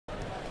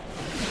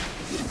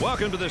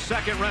Welcome to the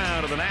second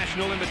round of the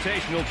National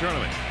Invitational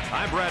Tournament.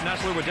 I'm Brad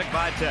Nessler with Dick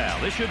Vitale.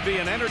 This should be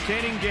an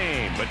entertaining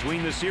game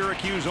between the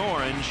Syracuse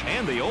Orange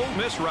and the Ole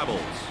Miss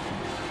Rebels.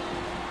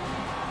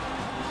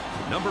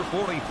 Number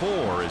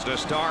 44 is the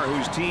star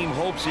whose team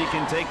hopes he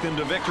can take them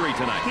to victory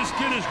tonight. This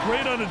kid is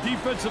great on the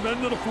defensive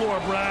end of the floor,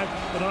 Brad,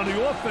 but on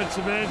the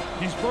offensive end,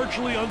 he's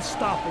virtually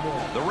unstoppable.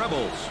 The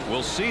Rebels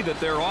will see that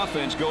their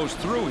offense goes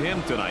through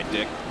him tonight,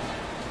 Dick.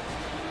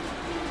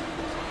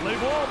 Play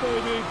ball,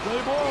 baby.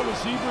 Play ball.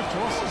 Receiver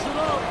tosses it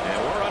up.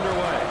 And we're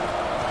underway.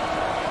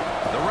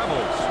 The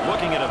Rebels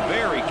looking at a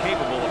very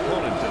capable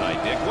opponent tonight,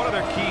 Dick. What are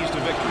their keys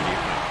to victory, do you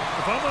think?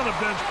 If I'm on a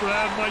bench,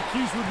 Brad, my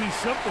keys would be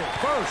simple.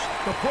 First,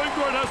 the point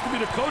guard has to be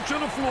the coach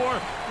on the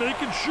floor,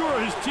 making sure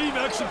his team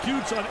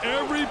executes on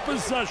every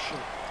possession.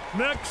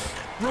 Next,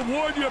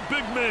 reward your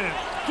big man.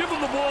 Give him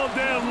the ball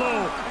down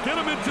low.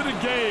 Get him into the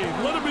game.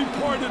 Let him be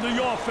part of the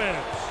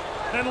offense.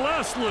 And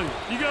lastly,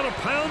 you got to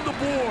pound the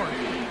board.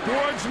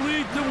 Boards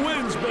lead to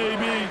wins,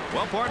 baby.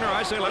 Well, partner,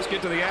 I say let's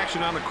get to the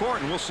action on the court,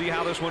 and we'll see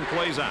how this one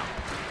plays out.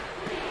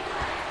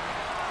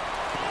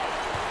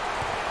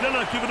 They're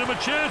not giving him a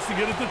chance to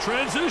get into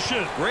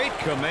transition. Great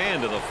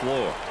command of the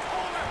floor.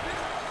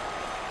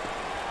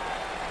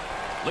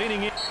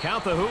 Leaning in,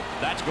 count the hoop.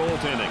 That's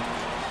goaltending.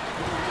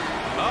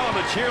 Oh,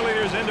 the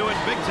cheerleaders into it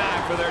big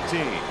time for their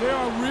team. They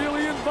are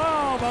really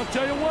involved. I'll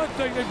tell you one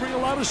thing, they bring a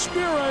lot of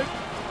spirit.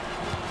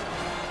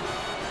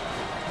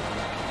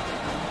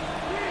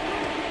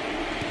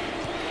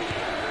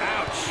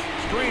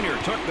 Screener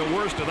took the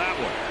worst of that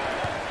one.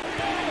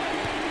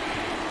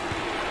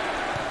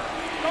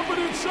 Up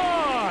and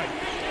inside.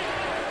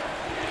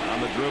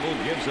 On the dribble,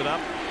 gives it up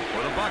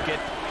for the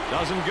bucket.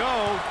 Doesn't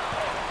go.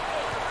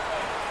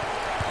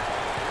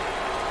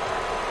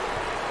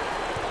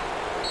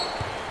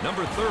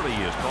 Number 30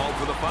 is called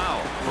for the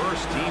foul.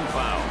 First team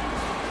foul.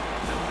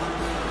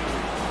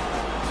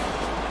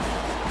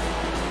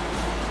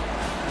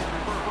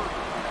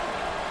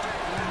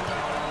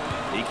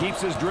 He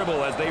keeps his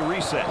dribble as they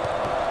reset.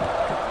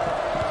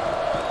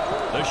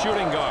 The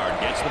shooting guard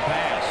gets the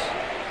pass.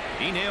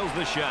 He nails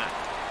the shot.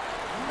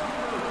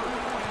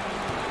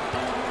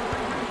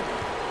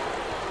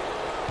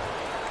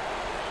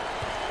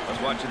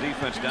 Let's watch the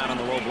defense down on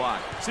the low block.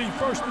 See,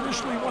 first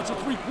initially he wants a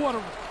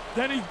three-quarter.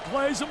 Then he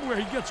plays him where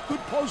he gets good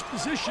post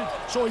position,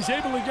 so he's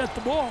able to get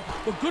the ball.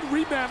 But good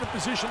rebound in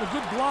position, a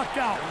good block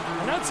out.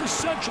 And that's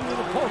essential in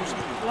the post.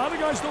 A lot of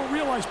guys don't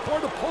realize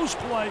part of post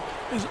play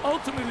is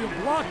ultimately to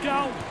block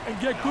out and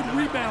get good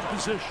rebound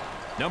position.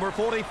 Number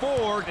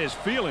 44 is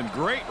feeling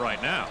great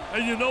right now.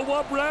 And you know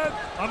what, Brad?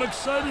 I'm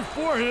excited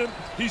for him.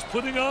 He's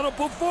putting on a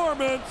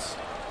performance.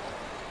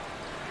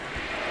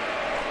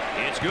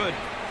 It's good.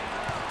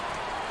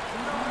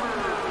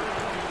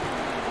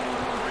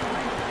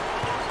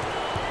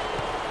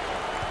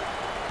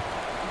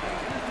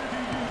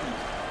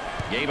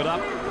 Gave it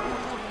up.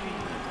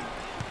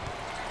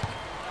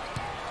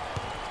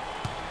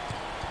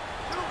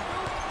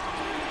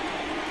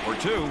 For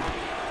two.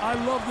 I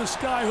love the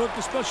sky hook,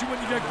 especially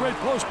when you get great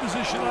post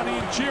position on the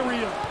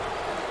interior.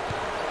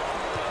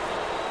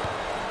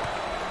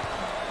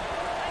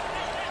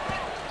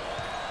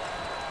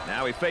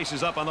 Now he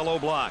faces up on the low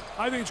block.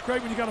 I think it's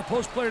great when you got a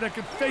post player that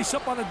can face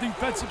up on a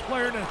defensive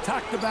player and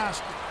attack the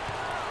basket.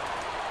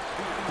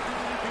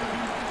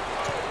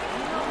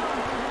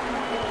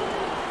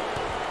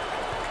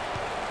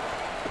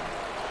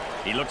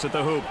 He looks at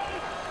the hoop.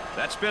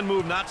 That spin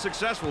move not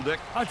successful,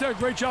 Dick. I tell you,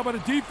 great job on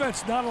the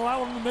defense, not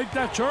allowing him to make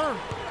that turn.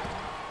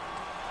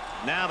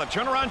 Now the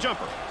turnaround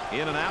jumper.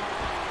 In and out.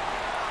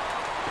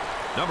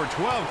 Number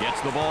 12 gets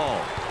the ball.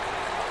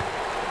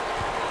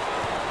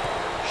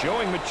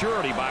 Showing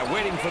maturity by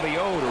waiting for the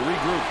O to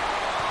regroup.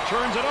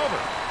 Turns it over.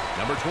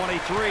 Number 23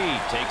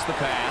 takes the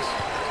pass.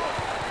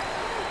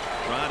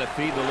 Trying to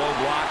feed the low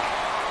block.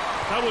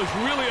 That was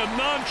really a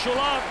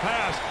nonchalant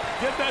pass.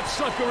 Get that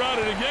sucker out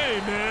of the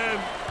game,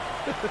 man.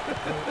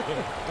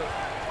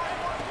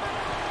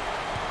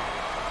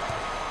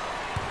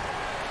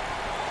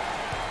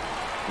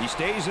 He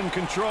stays in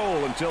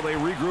control until they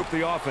regroup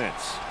the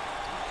offense.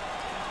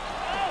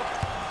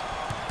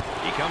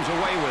 He comes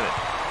away with it.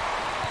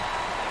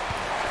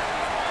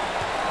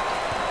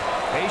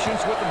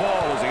 Patience with the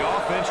ball as the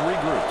offense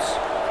regroups.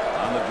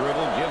 On the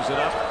dribble, gives it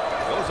up.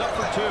 Goes up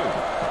for two.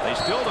 They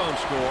still don't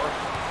score.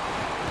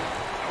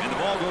 And the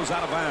ball goes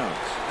out of bounds.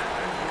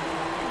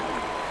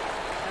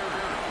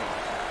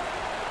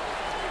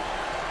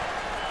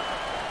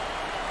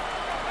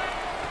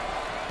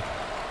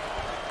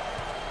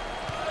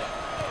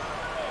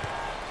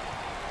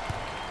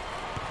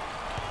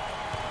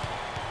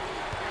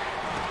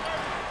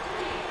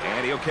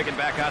 And he'll kick it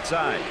back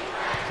outside.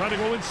 Trying to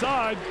go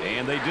inside.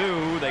 And they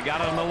do. They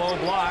got it on the low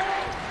block.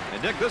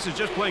 And Dick, this is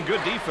just playing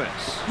good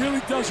defense.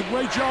 Really does a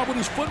great job with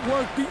his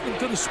footwork, beating him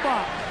to the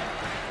spot.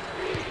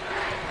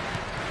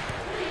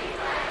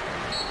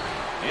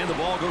 And the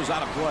ball goes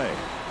out of play.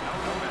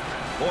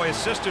 Boy,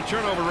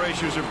 assist-to-turnover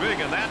ratios are big,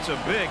 and that's a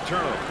big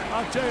turnover.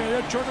 I'll tell you,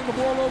 they're turning the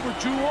ball over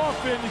too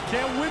often. You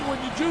can't win when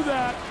you do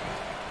that.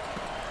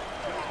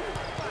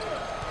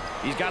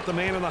 He's got the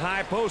man in the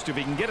high post if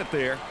he can get it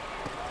there.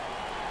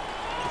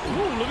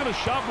 Ooh, look at the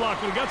shot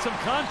blocker. He got some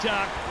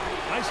contact.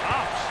 Nice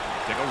hops.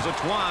 Tickles a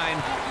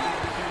twine.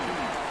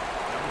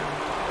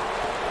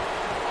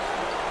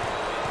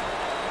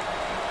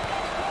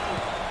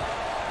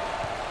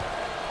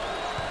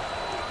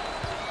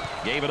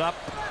 Gave it up.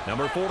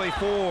 Number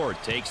 44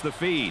 takes the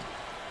feed.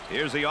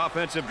 Here's the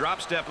offensive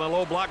drop step in the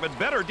low block, but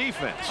better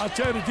defense. I'll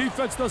tell you, the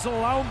defense doesn't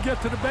allow him to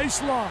get to the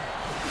baseline.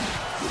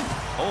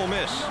 Ole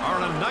Miss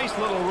are on a nice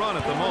little run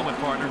at the moment,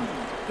 partner.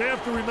 They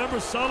have to remember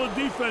solid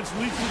defense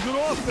leads to good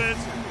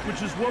offense,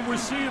 which is what we're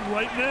seeing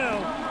right now.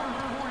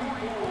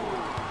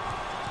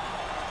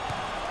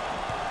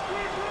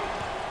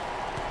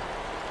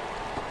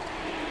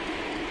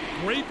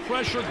 Great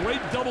pressure,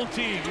 great double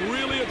team,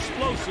 really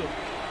explosive.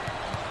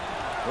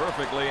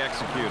 Perfectly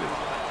executed.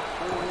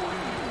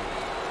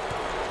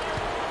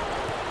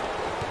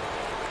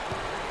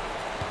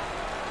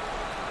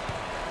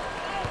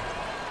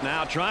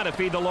 Now trying to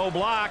feed the low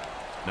block.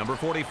 Number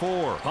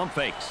 44, pump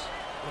fakes.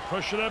 The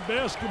pressure that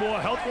basketball,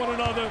 help one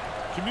another,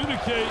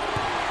 communicate.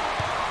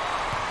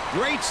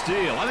 Great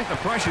steal. I think the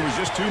pressure was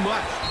just too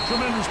much.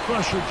 Tremendous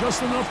pressure,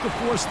 just enough to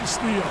force the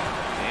steal.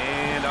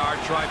 And our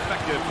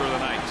trifecta for the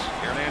night.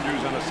 Aaron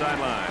Andrews on the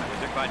sideline with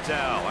Dick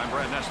Vitale. I'm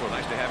Brad Nessler.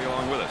 Nice to have you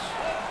along with us.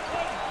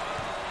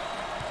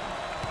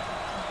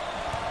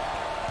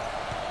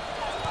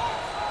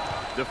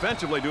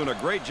 Defensively doing a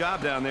great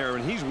job down there,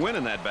 and he's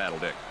winning that battle,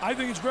 Dick. I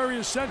think it's very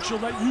essential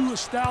that you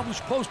establish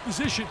post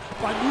position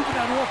by moving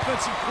that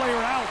offensive player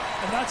out,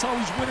 and that's how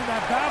he's winning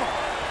that battle.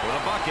 For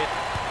the bucket,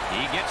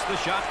 he gets the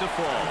shot to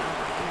fall.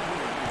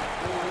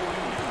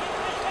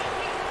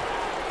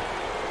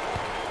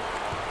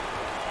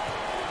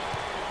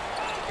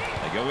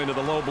 They go into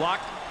the low block,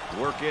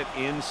 work it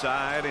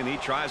inside, and he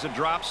tries a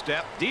drop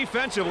step.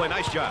 Defensively,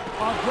 nice job.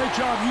 Great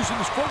job using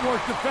his footwork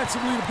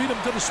defensively to beat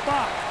him to the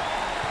spot.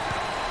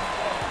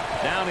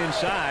 Down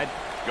inside,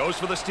 goes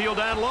for the steal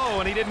down low,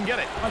 and he didn't get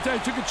it. I tell you,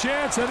 he took a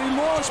chance, and he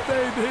lost,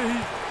 baby.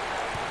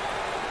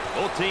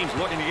 Both teams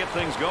looking to get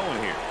things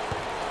going here.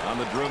 On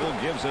the dribble,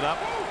 gives it up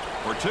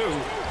for two.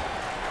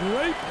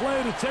 Great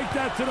play to take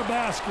that to the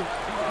basket.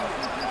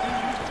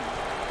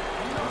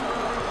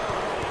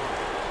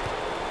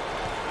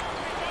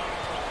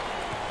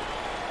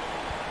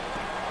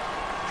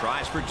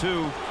 Tries for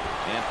two,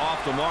 and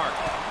off the mark.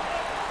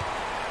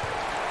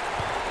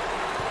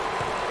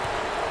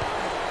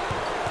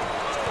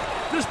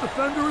 This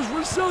defender is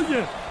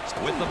resilient.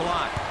 With the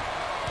block.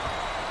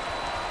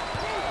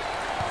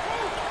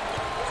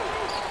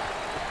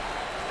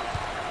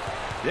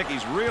 Dick,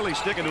 he's really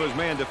sticking to his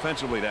man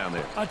defensively down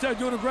there. I tell you,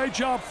 doing a great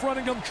job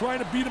fronting him, trying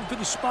to beat him to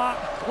the spot,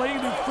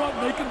 playing in front,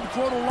 making him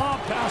throw the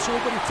lob pass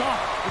over the top.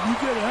 If you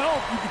get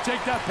help, you can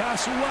take that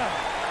pass away.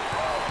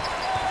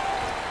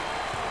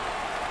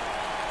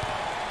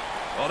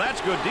 Oh,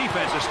 that's good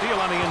defense. A steal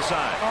on the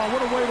inside. Oh,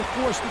 what a way to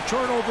force the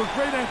turnover.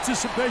 Great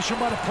anticipation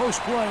by the post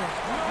player.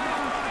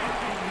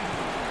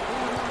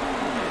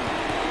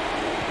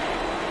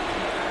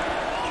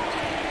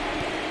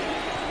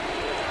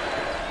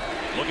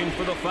 Looking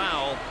for the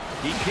foul.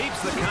 He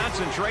keeps the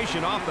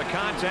concentration off the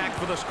contact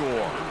for the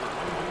score.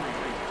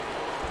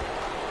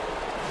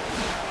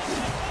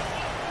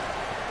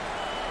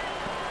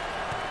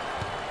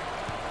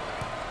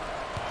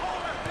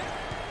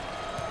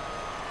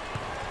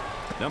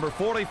 Number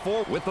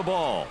 44 with the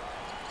ball.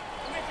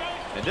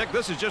 And Dick,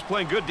 this is just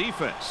playing good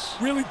defense.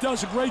 Really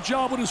does a great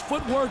job with his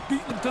footwork,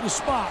 beating him to the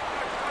spot.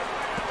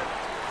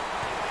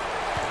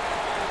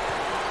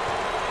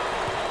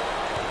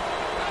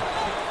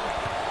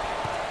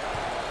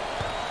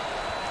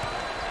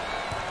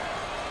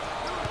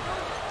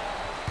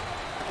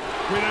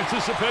 Great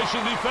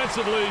anticipation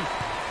defensively.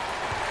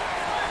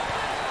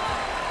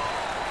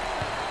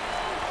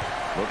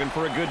 Looking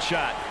for a good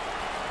shot.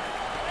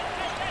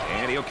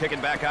 And he'll kick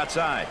it back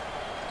outside.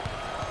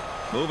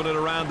 Moving it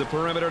around the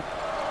perimeter.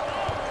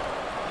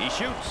 He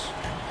shoots.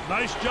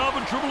 Nice job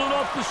of dribbling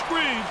off the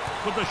screen,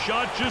 but the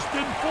shot just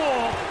didn't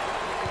fall.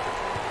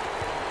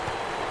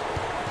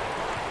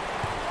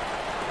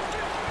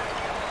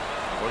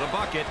 For the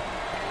bucket.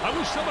 I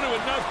wish somebody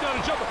would knock down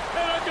a jumper.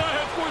 Hey, that guy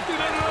had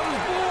 1400 on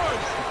his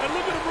boards. And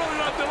look at him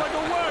running out there like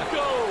a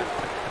wacko.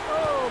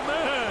 Oh,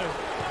 man.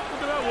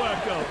 Look at that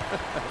wacko.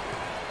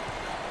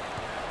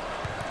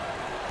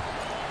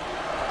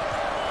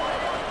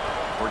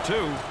 For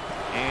two,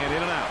 and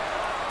in and out.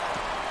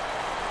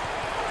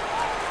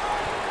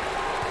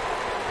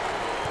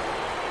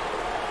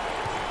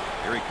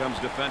 Here he comes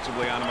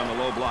defensively on him on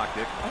the low block,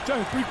 Dick. I'll tell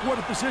you,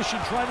 three-quarter position,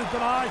 trying to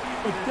deny,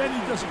 but then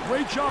he does a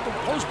great job in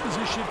post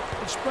position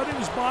and spreading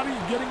his body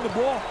and getting the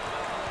ball.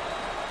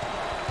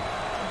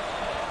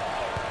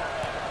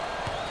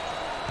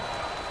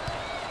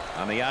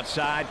 On the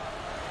outside.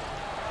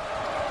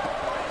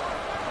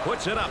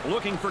 Puts it up,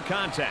 looking for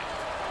contact.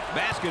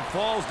 Basket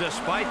falls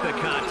despite the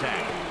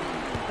contact.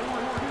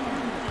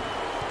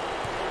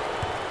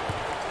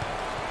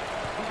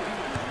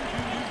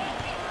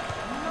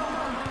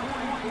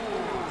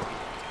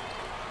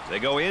 They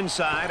go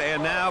inside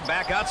and now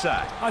back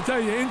outside. I tell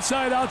you,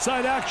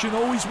 inside-outside action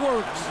always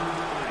works.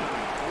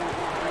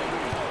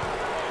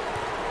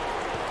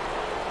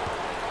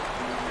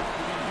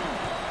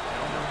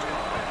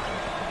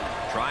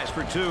 Tries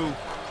for two.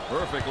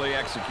 Perfectly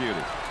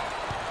executed.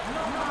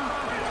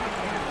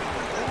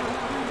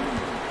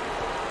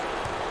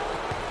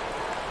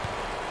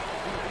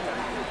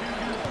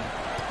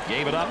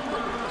 Gave it up.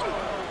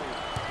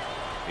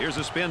 Here's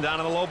a spin down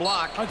to the low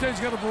block. I think he's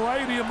got a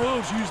variety of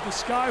moves. Used the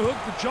sky hook,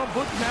 the jump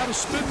hook, and now the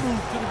spin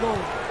move to the goal.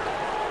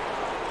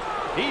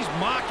 He's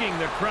mocking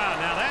the crowd.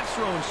 Now that's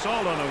throwing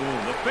salt on the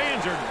wound. The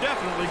fans are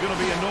definitely going to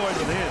be annoyed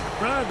with him.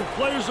 Brad, the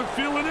players are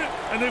feeling it,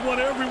 and they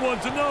want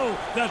everyone to know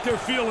that they're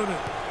feeling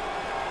it.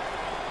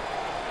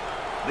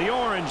 The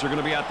Orange are going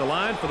to be at the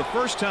line for the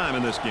first time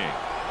in this game.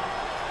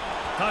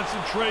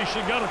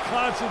 Concentration, got to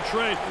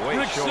concentrate.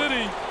 Rick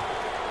City.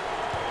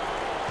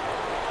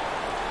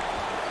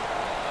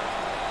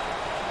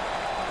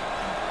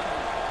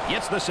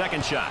 Gets the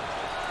second shot.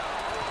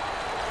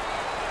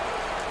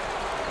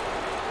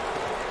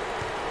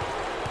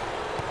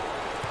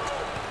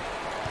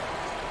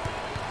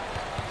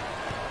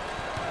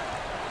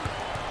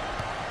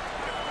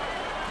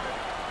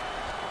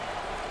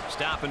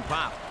 Stop and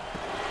pop.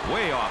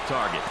 Way off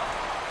target.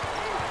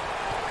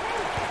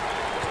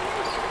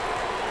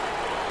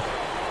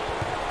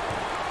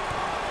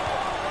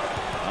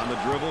 On the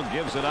dribble,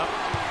 gives it up.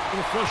 A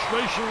little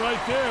frustration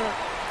right there.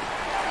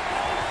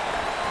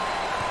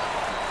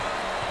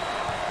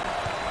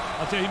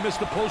 I'll tell you, he missed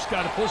the post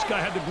guy. The post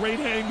guy had the great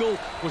angle,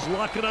 was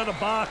locking on a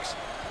box.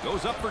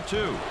 Goes up for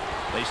two.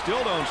 They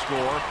still don't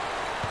score.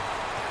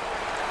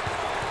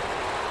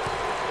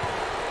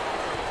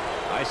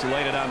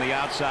 Isolated on the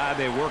outside.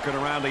 They're working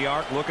around the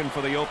arc, looking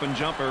for the open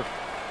jumper.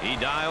 He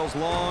dials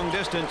long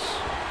distance.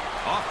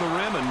 Off the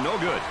rim and no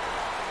good.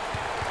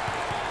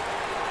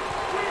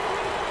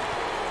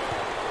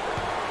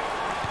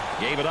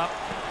 Gave it up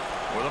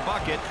for the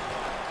bucket.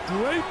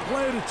 Great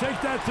play to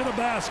take that to the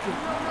basket.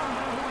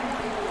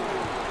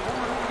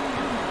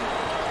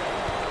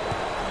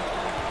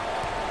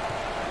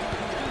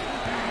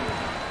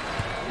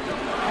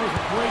 That was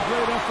a great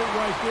effort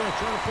right there.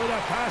 Trying to play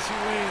that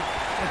passing lane.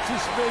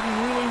 Anticipating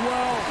really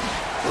well.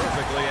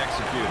 Perfectly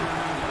executed.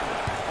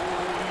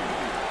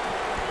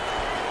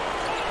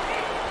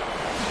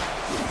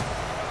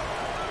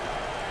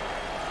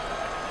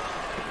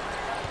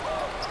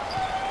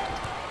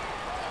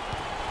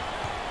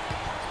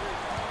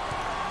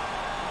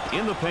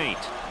 In the paint.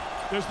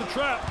 There's the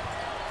trap.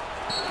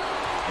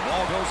 The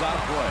ball goes out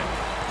of play.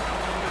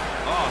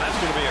 Oh, that's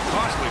going to be a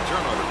costly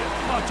turnover.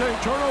 I'll tell you,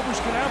 turnovers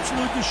can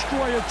absolutely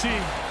destroy a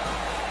team.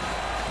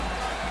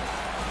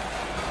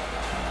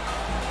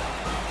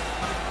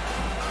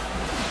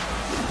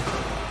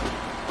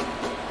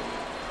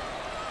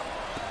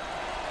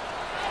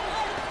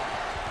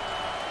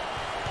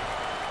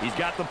 He's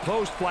got the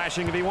post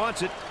flashing if he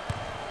wants it.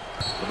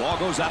 The ball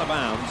goes out of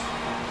bounds.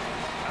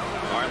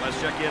 All right, let's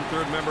check in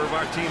third member of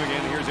our team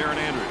again. Here's Aaron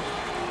Andrews.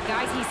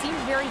 Guys, he seemed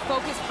very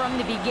focused from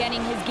the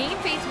beginning. His game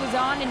face was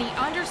on, and he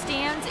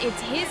understands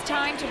it's his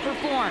time to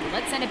perform.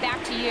 Let's send it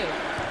back to you.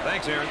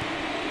 Thanks, Aaron.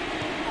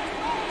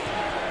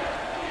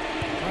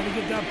 Trying to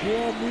get that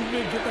ball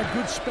movement, get that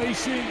good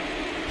spacing.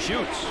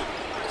 Shoots.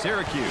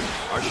 Syracuse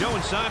are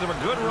showing signs of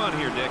a good run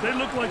here, Dick. They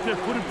look like they're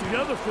putting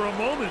together for a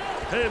moment.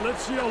 Hey,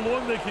 let's see how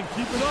long they can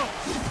keep it up.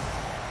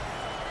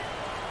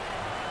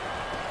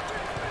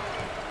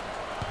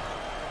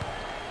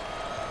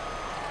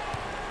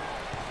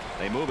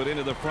 They move it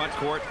into the front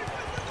court.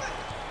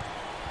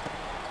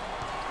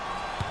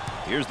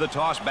 Here's the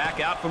toss back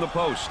out from the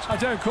post. I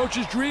tell you,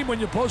 coach's dream when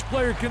your post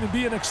player can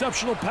be an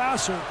exceptional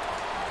passer.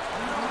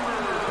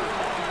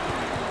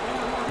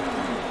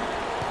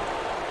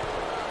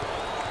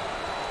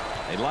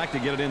 They'd like to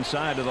get it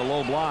inside to the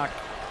low block.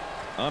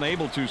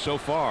 Unable to so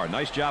far.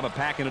 Nice job of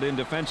packing it in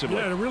defensively.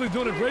 Yeah, they're really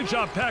doing a great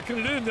job packing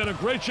it in. Did a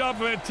great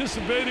job of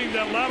anticipating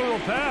that lateral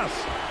pass.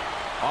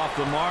 Off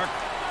the mark.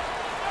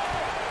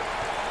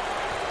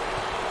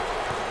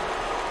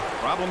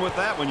 Problem with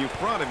that, when you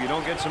front, if you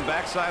don't get some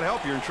backside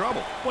help, you're in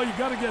trouble. Well, you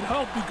got to get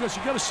help because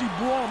you got to see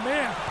brawl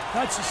man.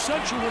 That's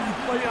essential when you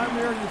play out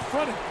there and you're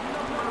fronting.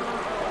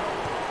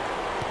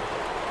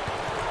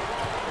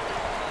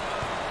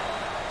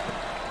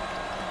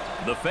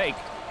 The fake.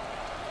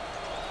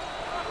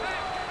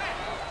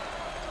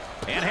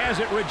 And has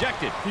it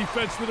rejected.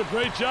 Defense did a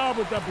great job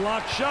with that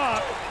block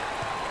shot.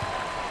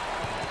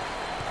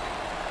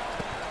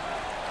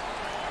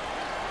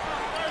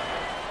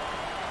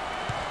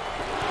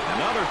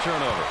 Another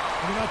turnover.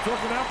 We're not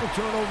talking out for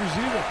turnovers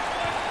either.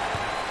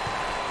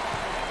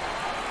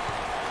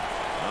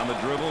 On the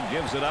dribble,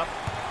 gives it up.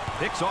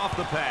 Picks off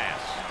the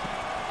pass.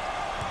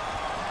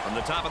 From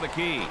the top of the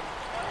key.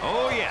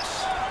 Oh,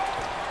 yes.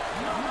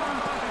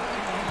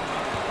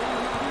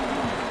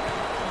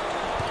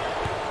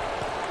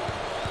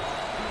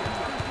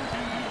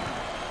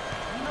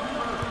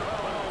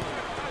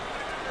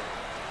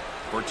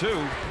 For two,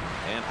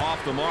 and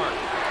off the mark.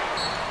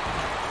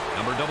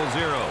 Number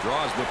 00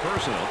 draws the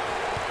personal.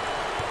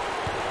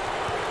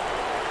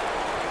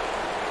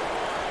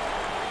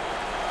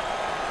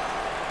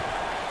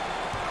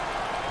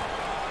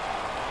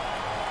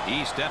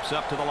 He steps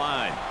up to the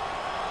line.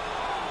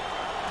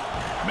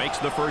 Makes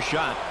the first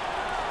shot.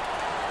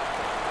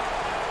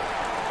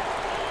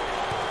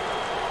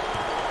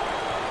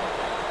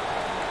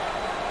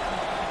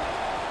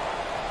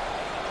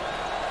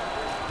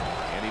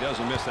 And he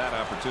doesn't miss that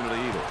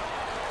opportunity either.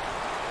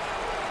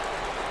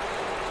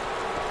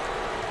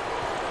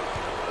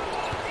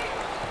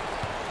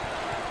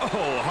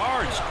 Oh,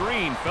 hard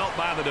screen felt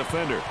by the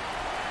defender.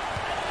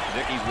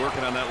 Dickey's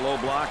working on that low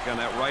block on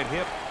that right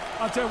hip.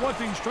 I'll tell you one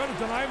thing, he's trying to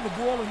deny him the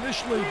ball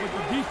initially, but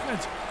the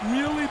defense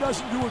really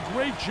doesn't do a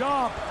great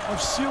job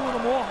of sealing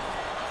him off.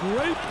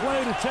 Great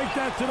play to take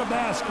that to the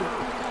basket.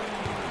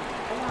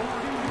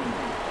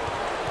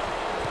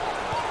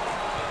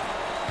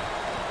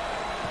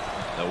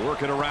 They'll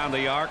work it around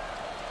the arc.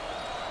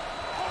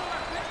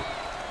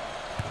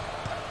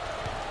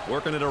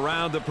 Working it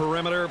around the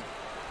perimeter.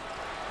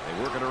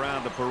 They work it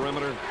around the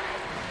perimeter.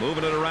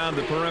 Moving it around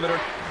the perimeter.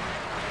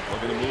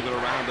 Looking to move it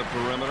around the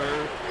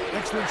perimeter.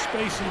 Excellent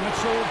spacing.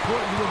 That's so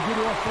important to a good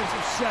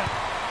offensive set.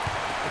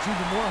 It's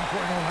even more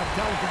important to have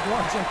talented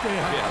guards like they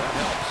have. Yeah, that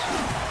helps.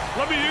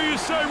 Let me hear you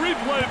say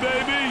replay,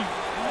 baby.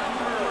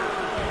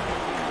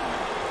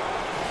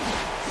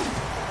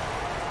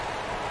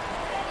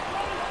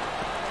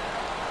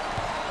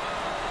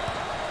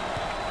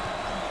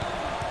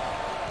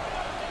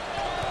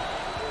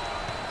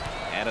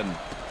 Had a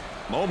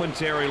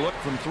momentary look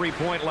from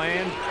three-point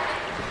land.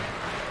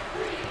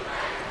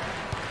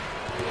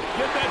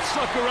 Get that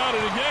sucker out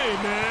of the game,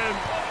 man.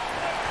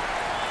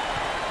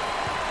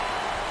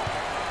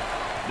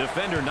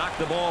 Defender knocked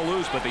the ball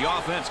loose, but the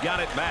offense got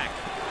it back.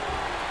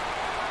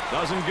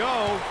 Doesn't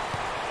go.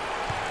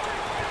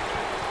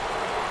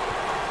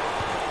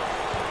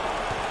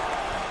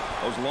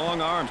 Those long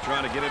arms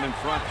trying to get it in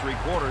front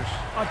three-quarters.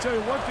 I'll tell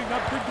you one thing,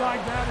 that big guy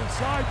down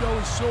inside, though,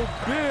 is so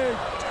big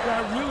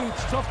that really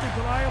it's tough to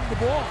deny him the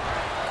ball.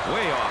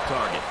 Way off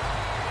target.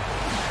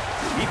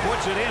 He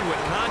puts it in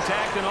with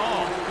contact and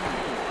all.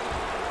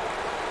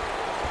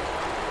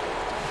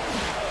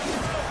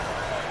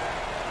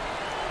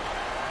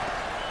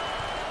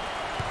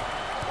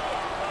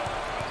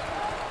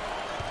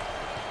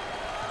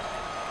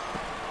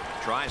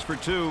 Tries for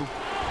two.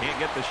 Can't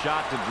get the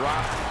shot to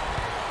drop.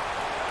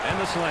 And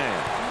the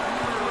slam.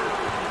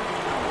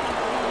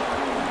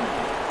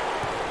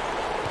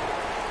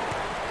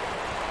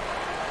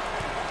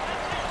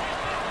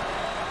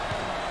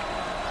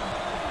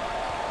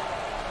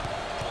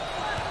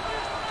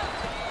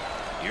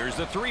 Here's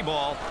the three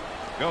ball.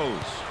 Goes.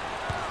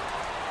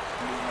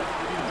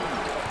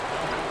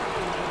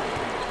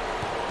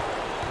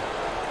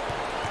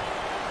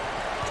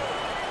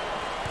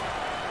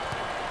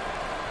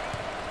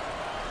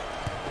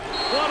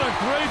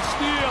 Great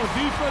steal.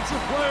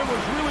 Defensive player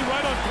was really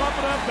right on top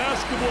of that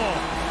basketball.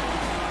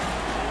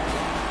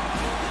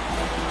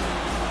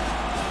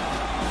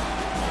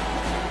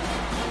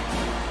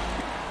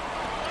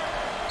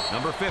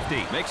 Number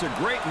 50 makes a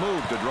great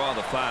move to draw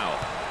the foul.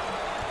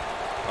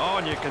 Oh,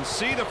 and you can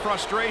see the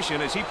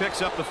frustration as he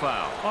picks up the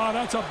foul. Oh,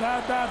 that's a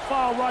bad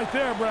foul right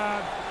there,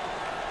 Brad.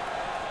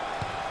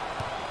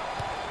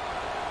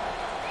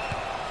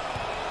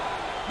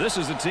 This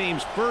is the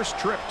team's first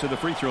trip to the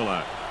free throw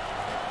line.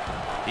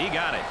 He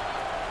got it.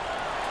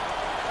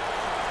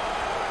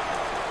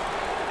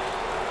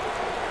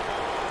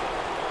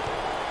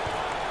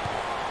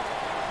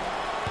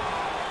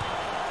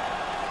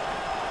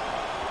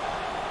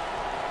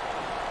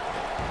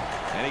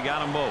 And he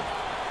got them both.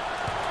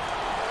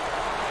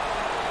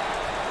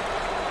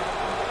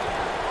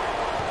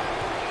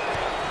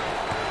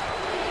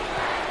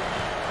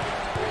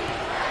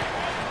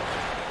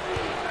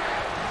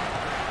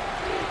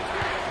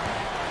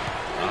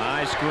 A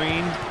high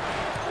screen.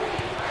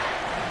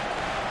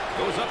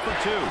 Goes up for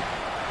two.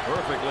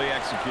 Perfectly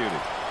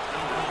executed.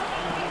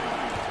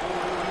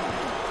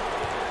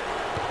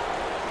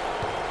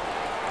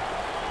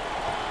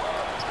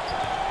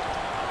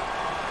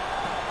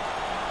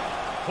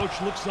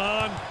 Coach looks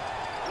on.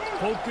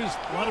 Focused.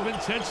 A lot of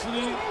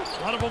intensity.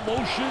 A lot of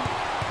emotion.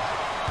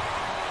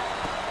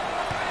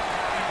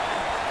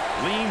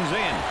 Leans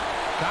in.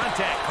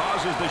 Contact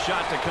causes the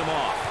shot to come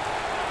off.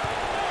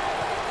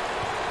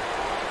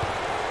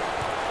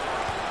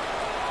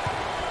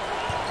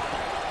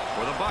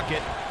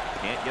 Bucket.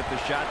 Can't get the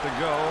shot to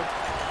go.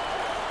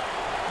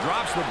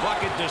 Drops the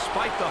bucket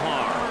despite the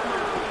harm.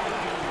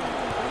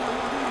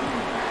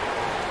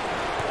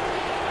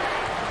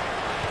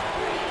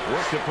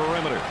 Work the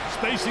perimeter.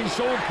 Spacing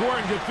so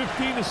important. Get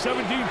 15 to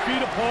 17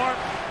 feet apart.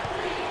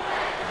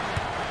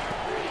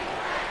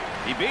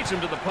 He beats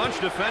him to the punch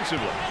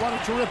defensively. What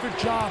a terrific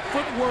job.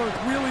 Footwork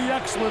really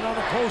excellent on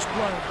the post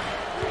play.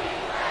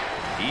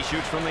 He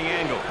shoots from the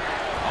angle.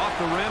 Off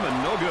the rim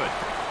and no good.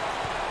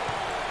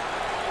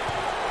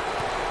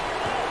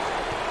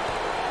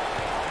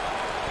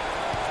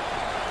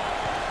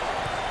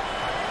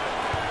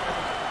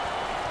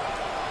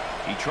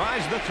 He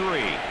tries the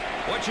three.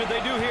 What should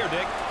they do here,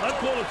 Dick? I'd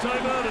call a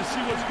timeout and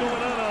see what's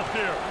going on out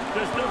there.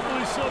 There's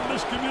definitely some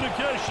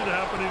miscommunication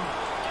happening.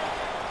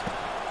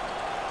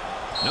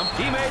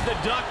 He made the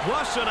dunk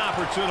plus an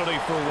opportunity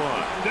for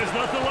one. There's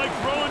nothing like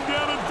throwing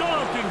down a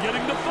dunk and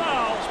getting the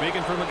foul.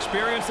 Speaking from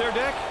experience there,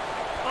 Dick?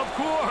 Of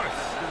course.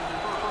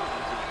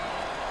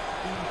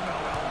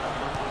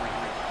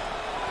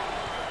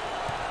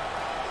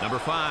 Number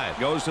 5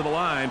 goes to the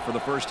line for the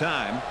first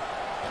time.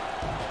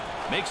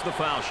 Makes the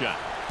foul shot.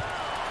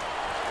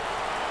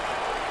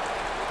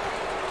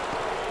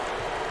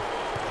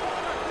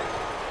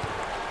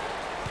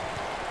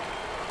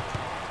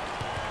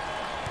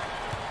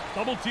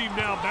 Double team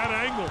now, bad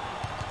angle.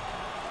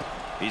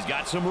 He's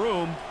got some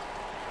room.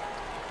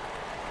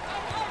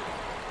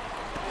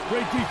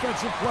 Great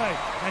defensive play.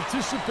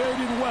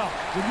 Anticipated well.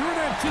 When you're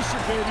an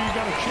anticipator, you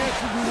got a chance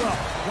to do well.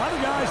 A lot of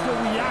guys,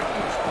 they're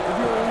reactors. If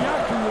you're a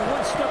reactor, you're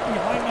one step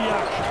behind the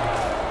action.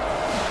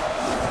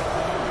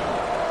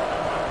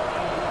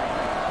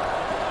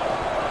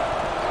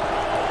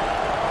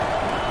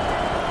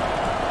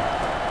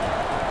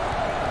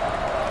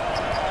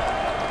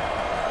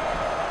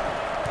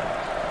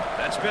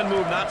 Spin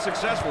move not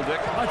successful, Dick.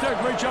 I did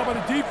a great job on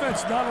the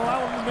defense, not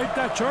allowing him to make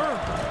that turn.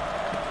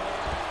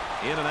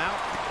 In and out.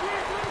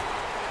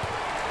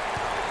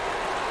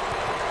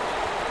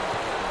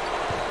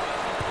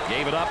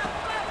 Gave it up.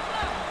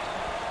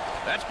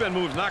 That spin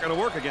move's not going to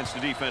work against a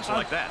defense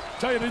like that. I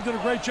tell you, they did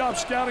a great job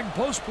scouting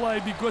post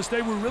play because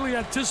they were really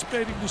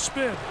anticipating the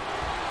spin.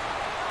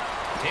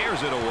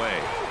 Tears it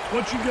away.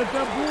 Once you get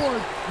that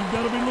board, you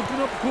got to be looking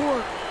up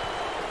court.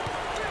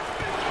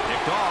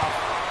 Picked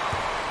off.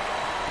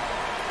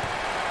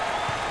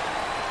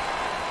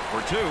 For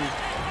 2,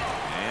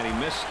 and he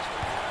missed.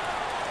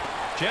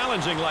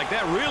 Challenging like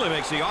that really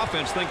makes the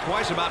offense think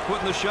twice about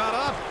putting the shot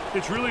up.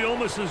 It's really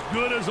almost as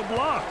good as a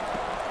block.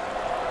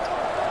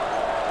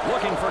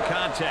 Looking for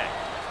contact.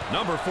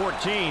 Number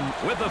 14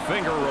 with the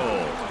finger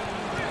roll.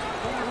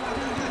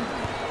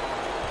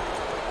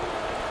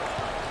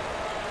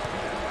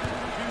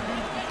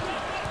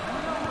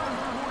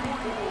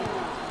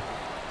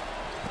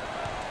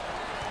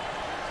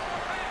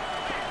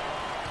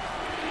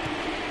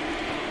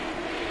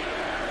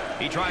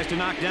 He tries to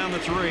knock down the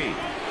 3.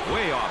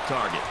 Way off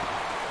target.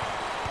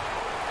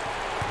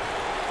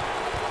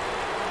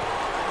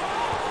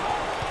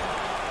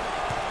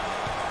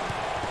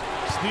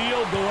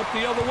 Steal, go up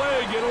the other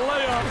way, get a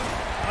layup.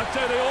 I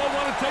tell you, they all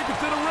want to take it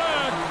to the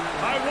rack.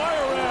 High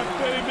wire rack,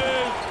 baby.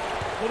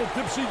 Little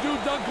tipsy-do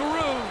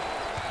dunkaroo.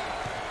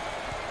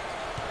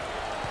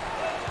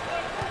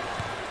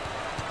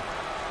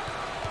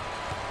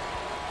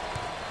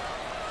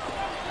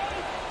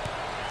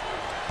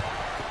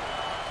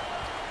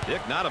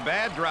 Dick, not a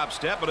bad drop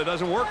step, but it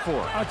doesn't work for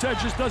him. I tell you,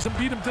 just doesn't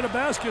beat him to the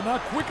basket. Not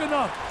quick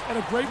enough. And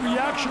a great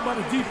reaction by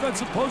the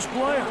defensive post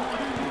player.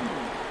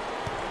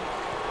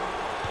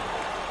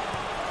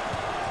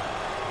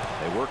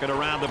 They work it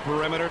around the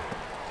perimeter.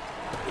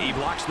 He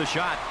blocks the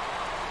shot.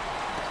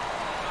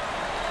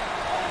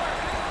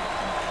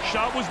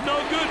 Shot was no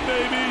good,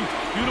 baby.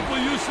 Beautiful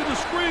use of the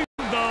screen,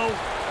 though.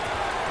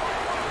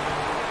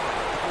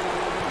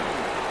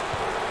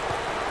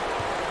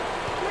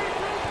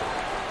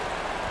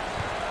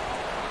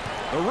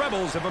 The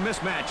Rebels have a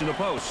mismatch in the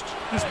post.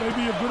 This may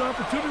be a good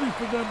opportunity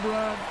for them,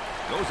 Brad.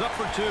 Goes up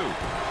for 2.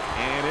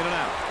 And in and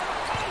out.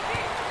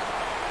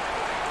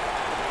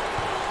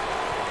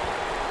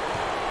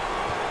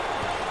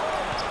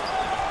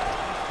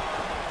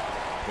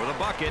 For the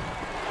bucket.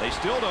 They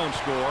still don't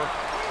score.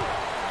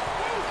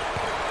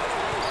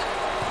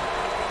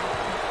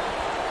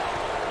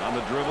 On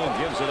the dribble,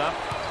 gives it up.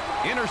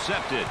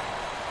 Intercepted.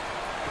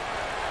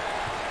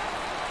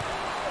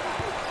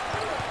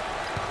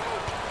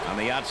 On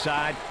the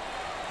outside.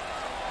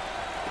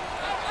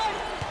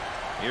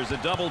 Here's a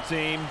double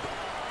team.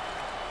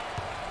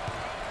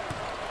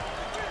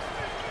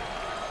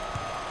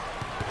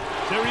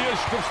 There he is,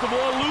 strips the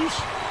ball loose.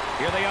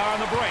 Here they are on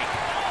the break.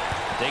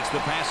 Takes the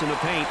pass in the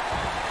paint.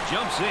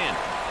 Jumps in.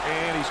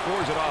 And he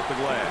scores it off the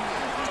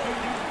glass.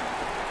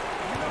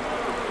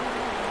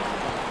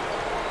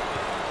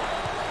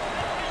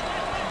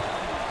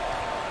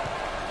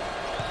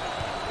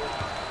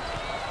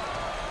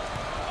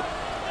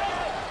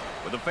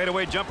 The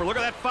fadeaway jumper. Look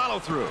at that follow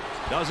through.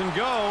 Doesn't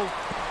go.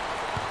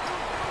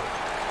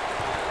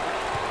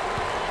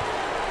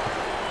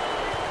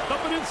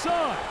 Up and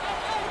inside.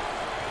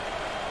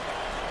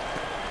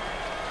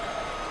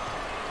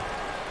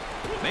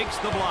 Makes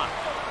the block.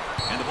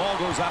 And the ball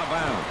goes out of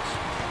bounds.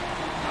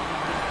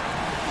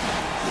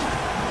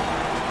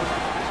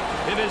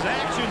 If his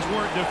actions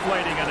weren't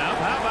deflating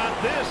enough, how about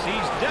this?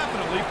 He's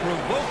definitely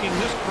provoking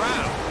this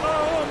crowd.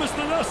 Oh,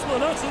 Mr. Nessler,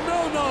 that's a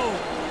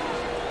no-no.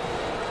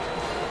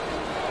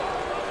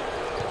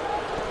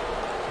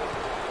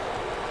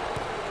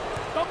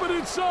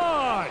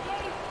 Inside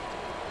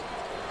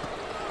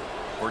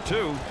for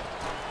 2,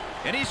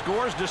 and he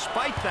scores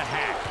despite the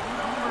hack.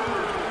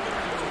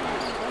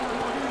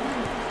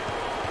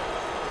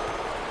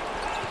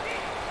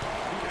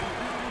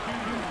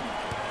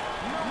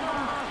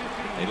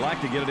 They'd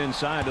like to get it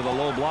inside to the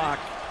low block.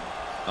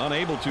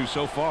 Unable to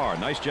so far.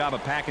 Nice job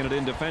of packing it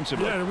in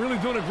defensively. Yeah, they're really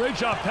doing a great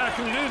job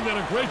packing it in, and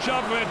a great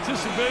job of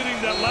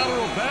anticipating that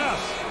lateral pass.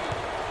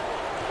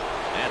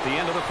 At the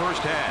end of the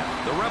first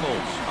half, the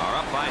Rebels are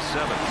up by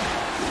 7.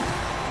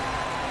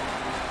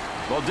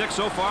 Well, Dick,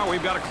 so far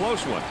we've got a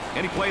close one.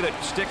 Any play that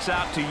sticks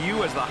out to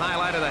you as the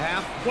highlight of the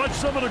half? Watch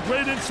some of the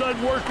great inside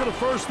work of the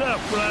first half,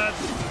 Brad.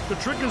 The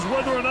trick is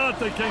whether or not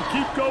they can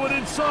keep going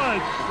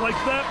inside like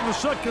that in the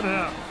second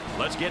half.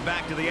 Let's get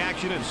back to the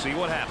action and see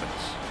what happens.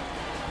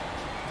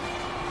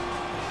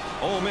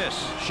 Ole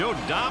Miss showed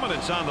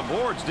dominance on the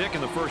boards, Dick, in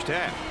the first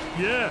half.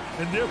 Yeah,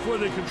 and therefore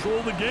they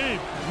control the game.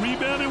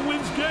 Rebounding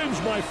wins games,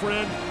 my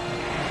friend.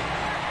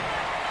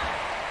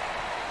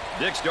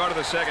 Dick, started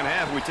the second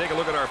half. We take a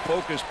look at our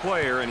focus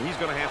player, and he's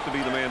going to have to be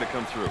the man to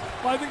come through.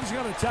 Well, I think he's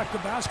got to attack the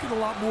basket a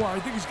lot more. I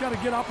think he's got to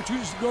get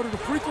opportunities to go to the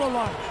free throw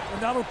line,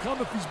 and that'll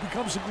come if he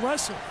becomes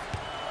aggressive.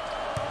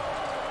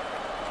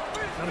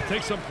 Got to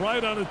take some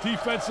pride on the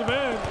defensive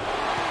end.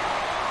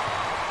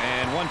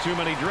 And one too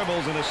many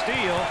dribbles and a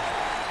steal.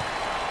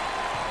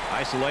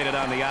 Isolated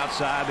on the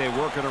outside. They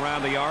work it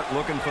around the arc,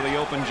 looking for the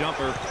open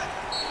jumper.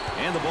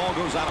 And the ball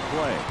goes out of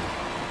play.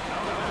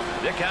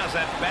 Dick, how's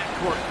that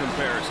backcourt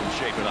comparison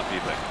shaping up, you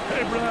think?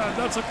 Hey, Brad,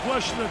 that's a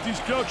question that these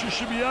coaches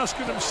should be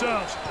asking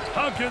themselves.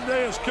 How can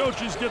they, as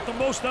coaches, get the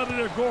most out of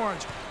their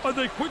guards? Are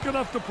they quick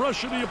enough to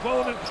pressure the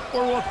opponent,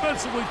 or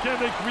offensively, can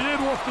they create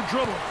off the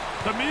dribble?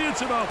 To me,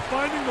 it's about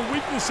finding the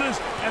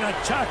weaknesses and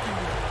attacking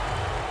them.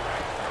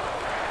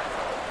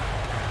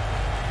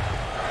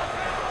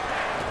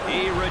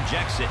 He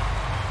rejects it.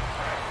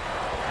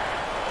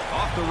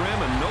 Off the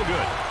rim and no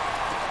good.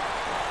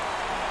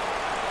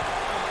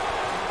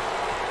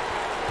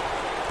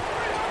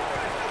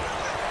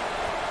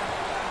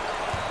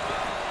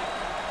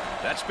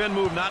 That spin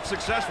move not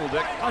successful,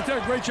 Dick. I'll tell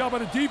you, great job on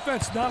the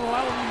defense, not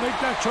allowing them to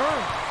make that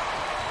turn.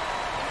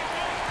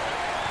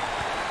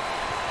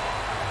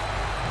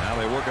 Now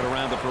they work it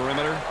around the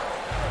perimeter.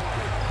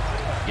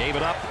 Gave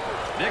it up.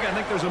 Dick, I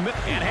think there's a miss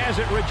and has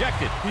it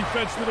rejected.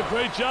 Defense did a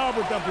great job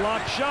with that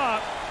blocked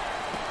shot.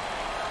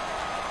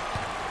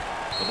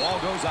 The ball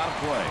goes out of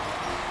play.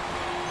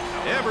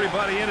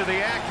 Everybody into the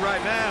act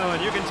right now,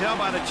 and you can tell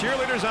by the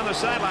cheerleaders on the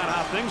sideline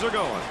how things are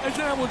going. Isn't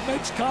that what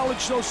makes college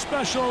so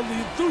special? The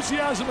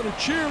enthusiasm of the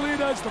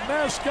cheerleaders, the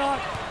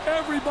mascot,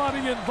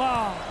 everybody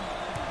involved.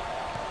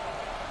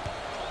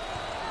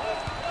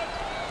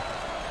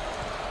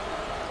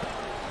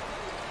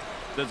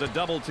 There's a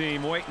double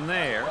team waiting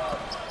there.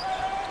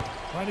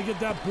 Trying to get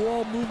that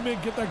ball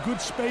movement, get that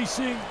good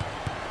spacing.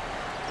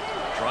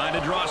 Trying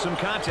to draw some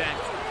contact.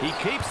 He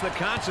keeps the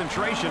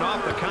concentration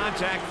off the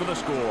contact for the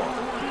score.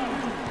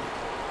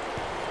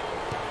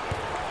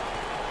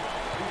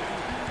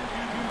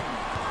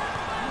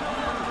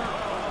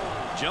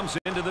 Jumps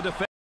into the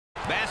defense.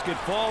 Basket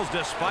falls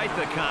despite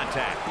the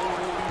contact.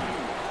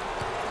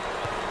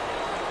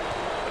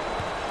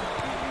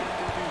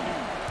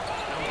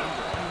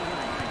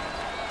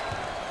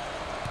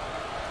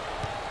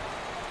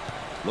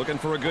 Looking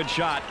for a good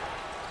shot.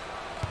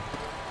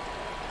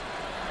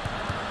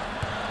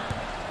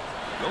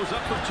 Goes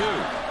up for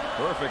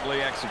two.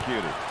 Perfectly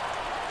executed.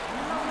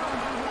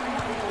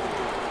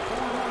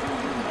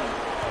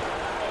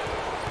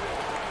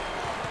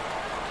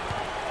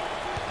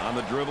 On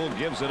the dribble,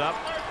 gives it up.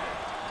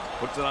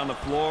 Puts it on the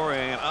floor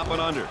and up and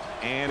under.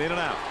 And in and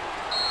out.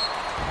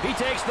 He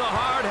takes the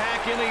hard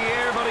hack in the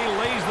air, but he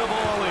lays the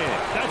ball in.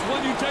 That's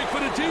one you take for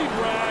the team,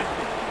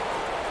 Brad.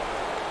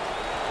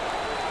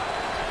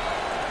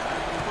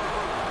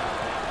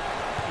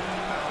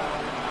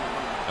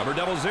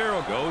 Number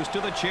 00 goes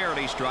to the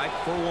charity stripe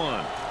for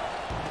one.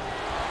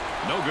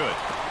 No good.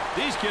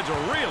 These kids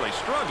are really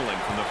struggling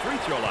from the free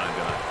throw line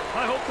tonight.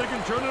 I hope they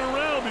can turn it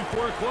around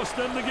before it costs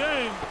them the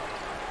game.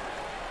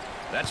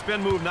 That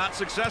spin move not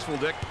successful,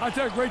 Dick. I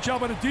tell you, great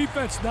job on the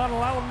defense, not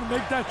allowing them to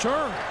make that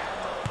turn.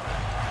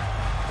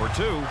 For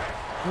two.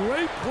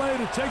 Great play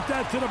to take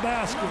that to the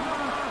basket.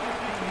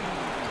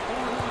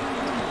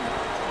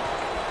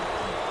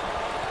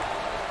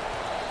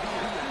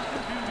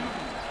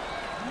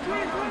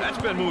 That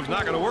spin move's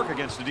not going to work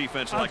against a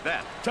defense like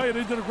that. I tell you,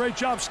 they did a great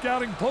job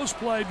scouting post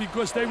play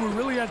because they were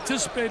really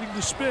anticipating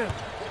the spin.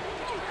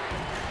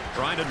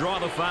 Trying to draw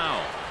the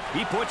foul.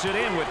 He puts it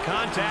in with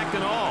contact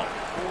and all.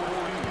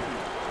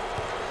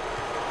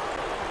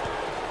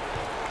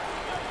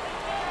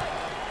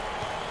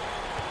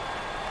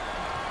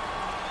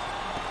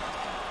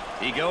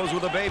 He goes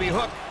with a baby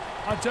hook.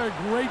 I tell you,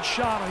 great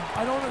shot.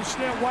 I don't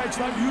understand why it's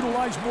not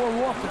utilized more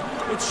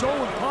often. It's so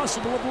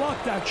impossible to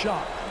block that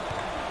shot.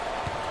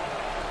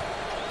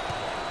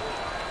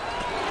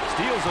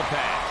 Steals a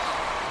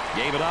pass.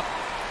 Gave it up.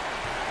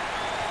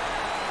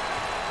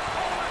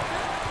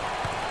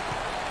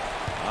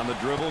 On the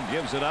dribble,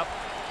 gives it up.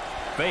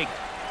 Fake.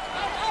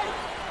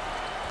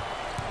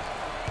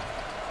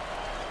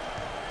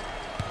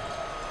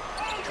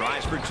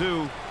 Tries for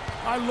two.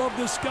 I love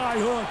this guy,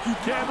 Hook. You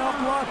cannot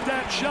block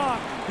that shot.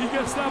 He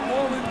gets that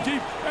ball in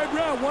deep. Hey,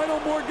 Brad, why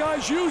don't more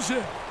guys use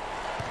it?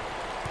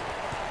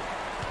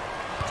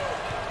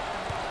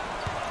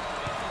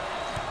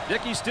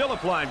 Dickey's still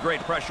applying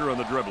great pressure on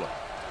the dribbler.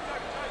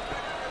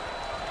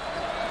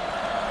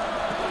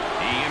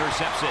 He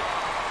intercepts it.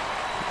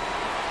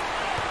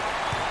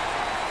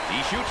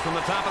 He shoots from the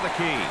top of the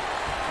key.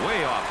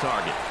 Way off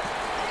target.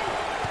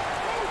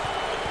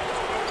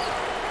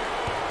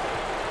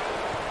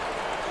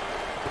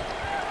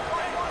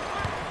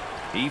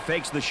 He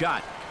fakes the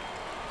shot.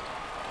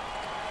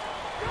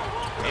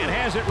 And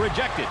has it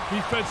rejected.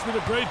 Defense did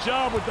a great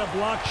job with that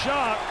blocked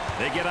shot.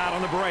 They get out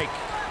on the break.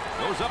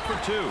 Goes up for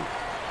two.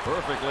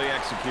 Perfectly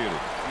executed.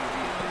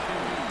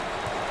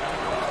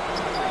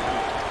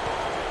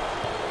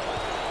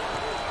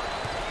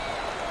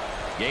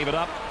 Gave it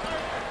up.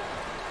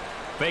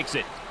 Fakes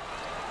it.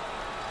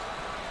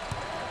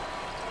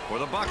 For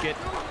the bucket.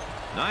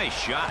 Nice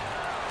shot.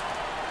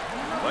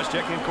 Let's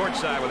check in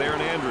courtside with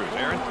Aaron Andrews.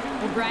 Aaron?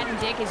 Well, Brad and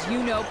Dick, as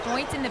you know,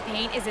 points in the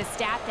paint is a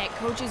stat that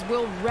coaches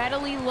will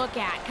readily look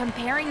at,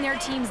 comparing their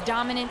team's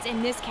dominance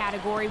in this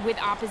category with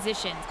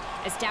opposition's.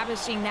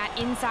 Establishing that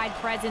inside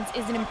presence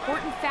is an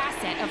important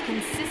facet of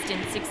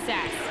consistent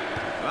success.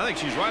 I think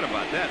she's right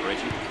about that,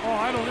 Richie. Oh,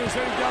 I don't think there's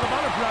any doubt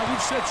about it, Brad.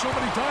 We've said so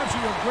many times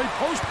when you have great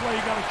post play,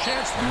 you got a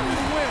chance to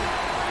really win.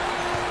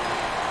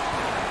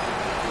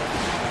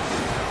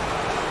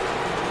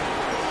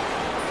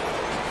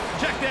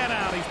 Check that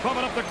out. He's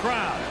pumping up the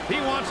crowd.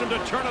 He wants him to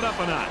turn it up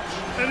a notch.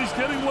 And he's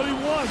getting what he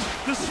wants.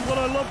 This is what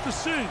I love to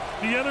see.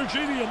 The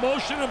energy, the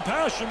emotion, and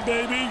passion,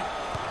 baby.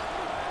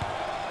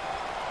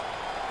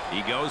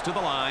 He goes to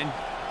the line.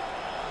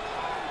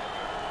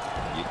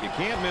 You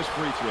can't miss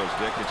free throws,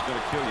 Dick. It's going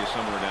to kill you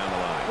somewhere down the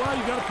line. Well,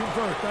 you got to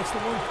convert. That's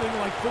the one thing,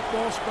 like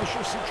football,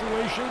 special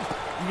situations,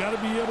 you got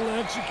to be able to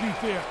execute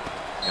there.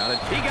 Got it.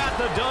 He got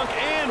the dunk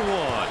and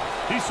one.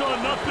 He saw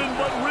nothing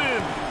but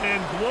rim,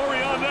 and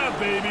glory on that,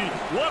 baby.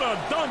 What a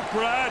dunk,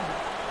 Brad.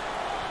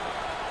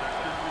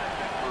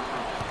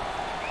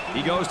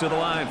 He goes to the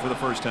line for the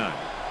first time.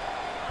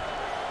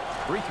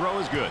 Free throw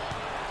is good.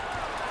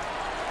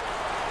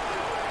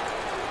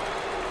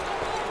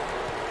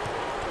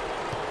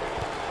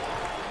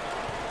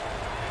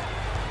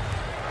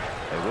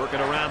 They work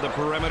it around the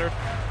perimeter.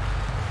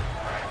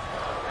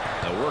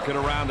 They work it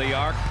around the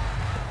arc.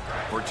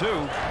 For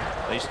two.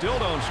 They still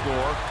don't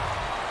score.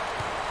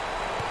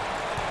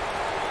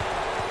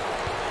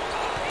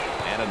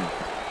 And a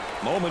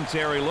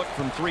momentary look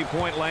from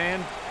three-point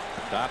land.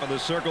 Top of the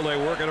circle, they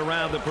work it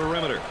around the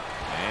perimeter.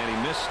 And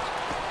he missed.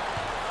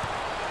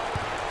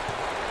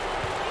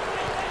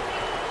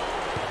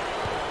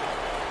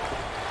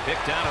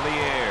 Picked out of the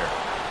air.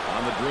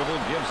 On the dribble,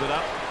 gives it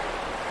up.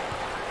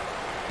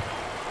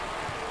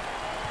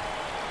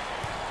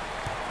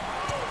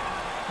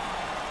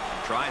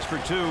 Tries for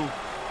two.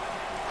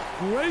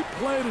 Great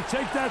play to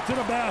take that to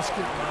the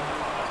basket.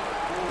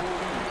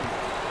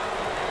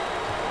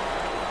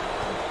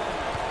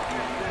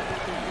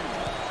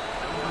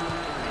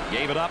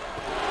 Gave it up.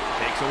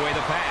 Takes away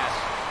the pass.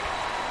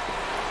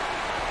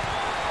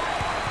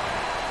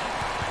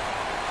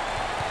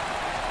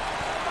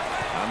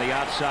 On the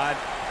outside.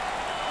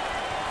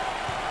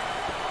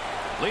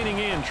 Leaning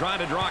in, trying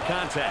to draw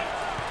contact.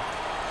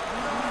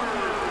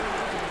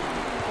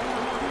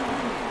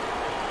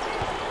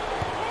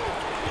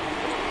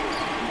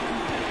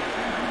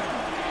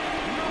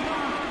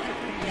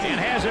 And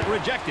has it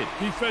rejected.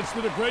 Defense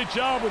did a great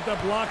job with that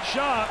blocked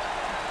shot.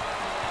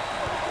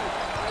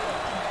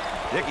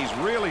 Dickey's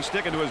really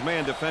sticking to his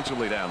man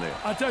defensively down there.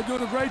 I tell you,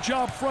 doing a great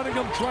job fronting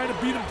him, trying to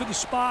beat him to the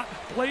spot,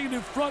 playing in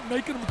front,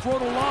 making him throw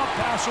the lob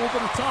pass over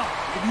the top.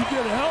 If you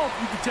get help,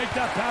 you can take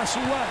that pass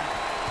away.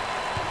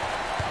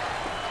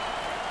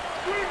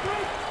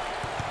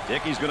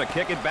 Dickey's going to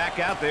kick it back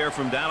out there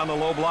from down on the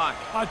low block.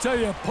 I tell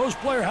you, a post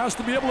player has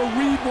to be able to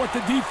read what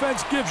the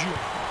defense gives you.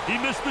 He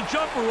missed the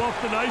jumper off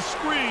the nice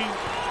screen.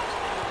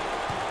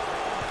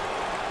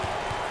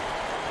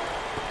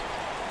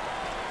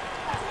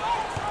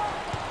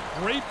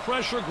 Great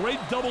pressure, great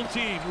double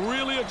team,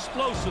 really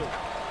explosive.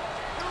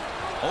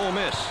 Ole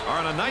Miss are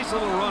on a nice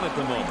little run at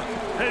the moment.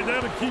 Hey, they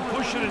have to keep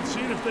pushing and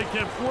seeing if they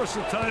can force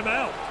a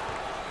timeout.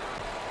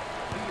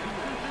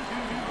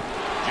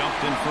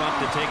 Jumped in front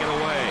to take it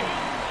away.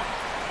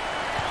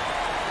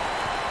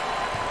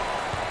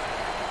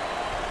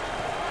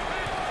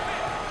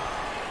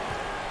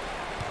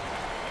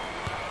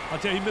 I'll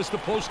tell you, he missed the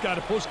post guy.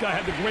 The post guy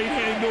had the great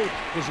angle,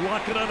 was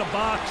locking on the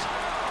box.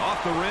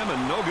 Off the rim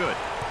and no good.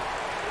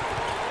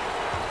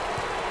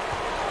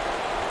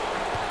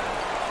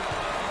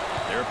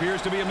 There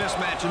appears to be a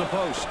mismatch in the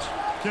post.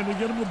 Can they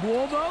get him the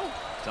ball, though?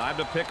 Time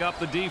to pick up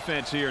the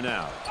defense here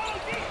now.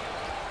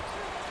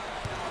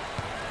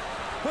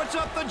 Puts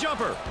up the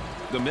jumper.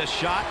 The missed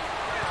shot.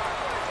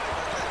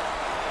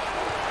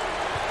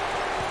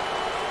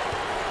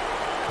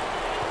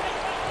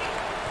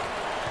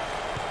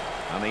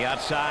 On the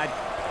outside.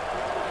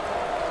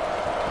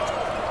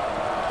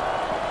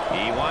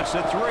 He wants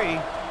a three.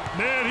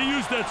 Man, he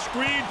used that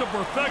screen to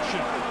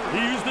perfection.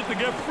 He used it to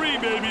get free,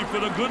 baby, for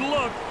the good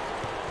look.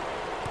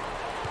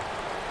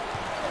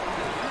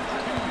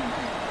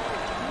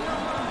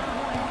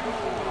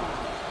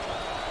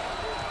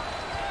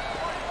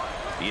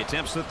 He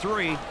Attempts the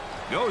three.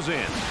 Goes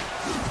in.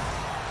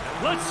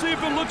 Let's see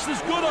if it looks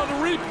as good on the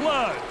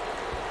replay.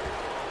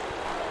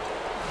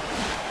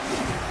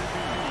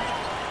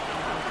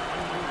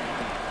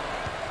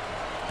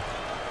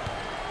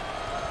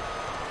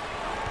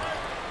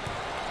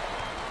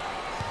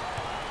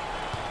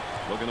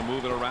 Looking to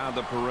move it around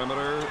the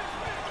perimeter.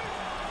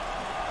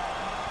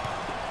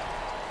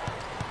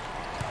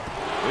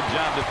 Good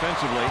job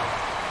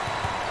defensively.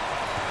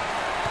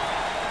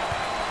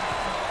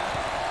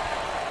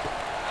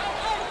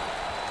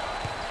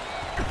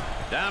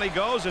 Down he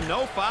goes, and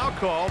no foul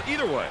called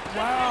either way.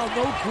 Wow,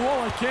 no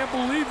call. I can't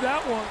believe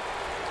that one.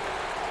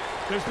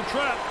 There's the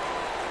trap.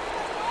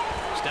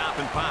 Stop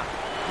and pop.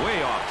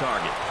 Way off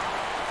target.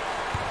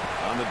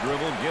 On the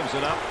dribble, gives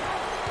it up.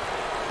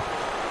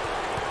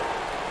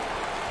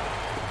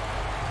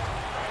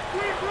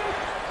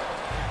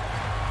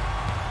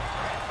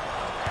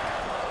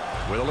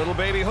 With a little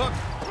baby hook.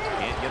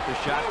 Can't get the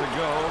shot to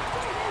go.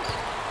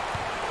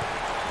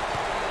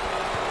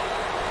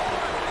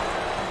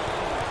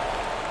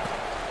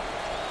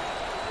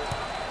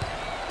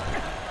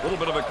 A little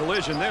bit of a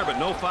collision there, but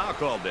no foul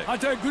called, Dick. I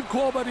tell you, good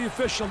call by the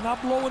official.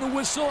 Not blowing a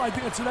whistle. I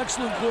think it's an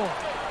excellent call.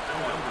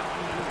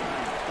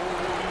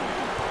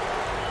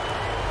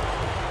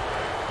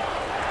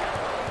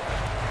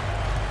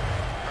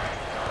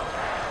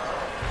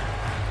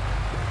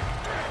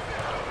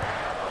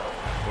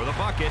 For the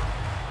bucket.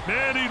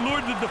 Man, he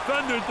lured the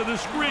defender to the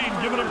screen,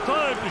 giving him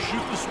time to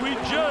shoot the sweet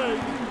J.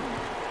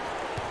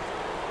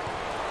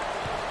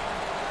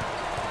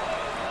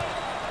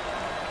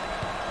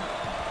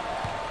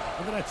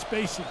 Look at that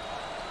spacing.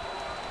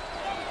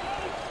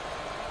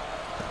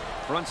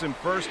 Fronts him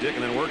first, Dick,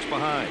 and then works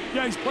behind.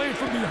 Yeah, he's playing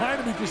from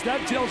behind him because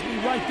that tells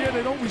me right there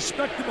they don't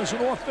respect him as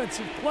an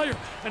offensive player.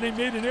 And they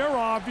made an error,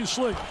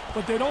 obviously,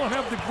 but they don't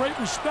have the great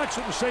respect,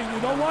 so they're saying,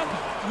 you know what?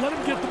 Let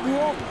him get the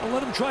ball and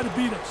let him try to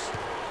beat us.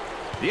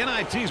 The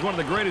NIT is one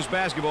of the greatest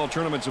basketball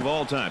tournaments of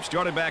all time.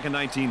 Started back in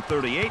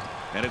 1938,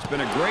 and it's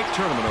been a great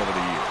tournament over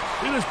the years.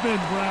 It has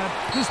been, Brad.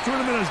 This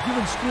tournament has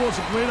given schools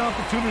a great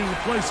opportunity to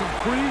play some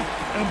pre-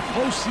 and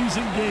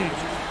postseason games.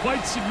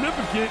 Quite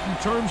significant in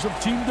terms of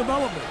team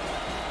development.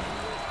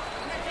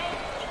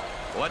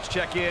 Let's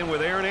check in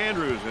with Erin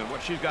Andrews and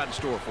what she's got in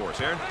store for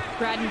us. Erin?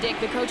 Brad and Dick,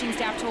 the coaching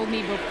staff told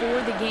me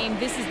before the game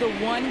this is the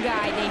one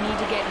guy they need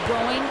to get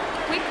going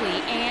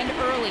quickly and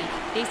early.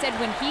 They said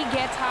when he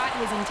gets hot,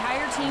 his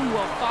entire team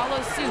will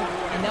follow suit,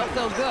 and they'll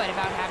feel good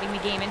about having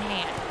the game in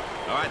hand.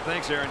 All right,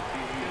 thanks, Erin.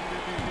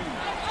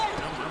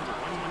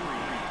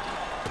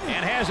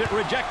 And has it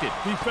rejected.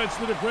 Defense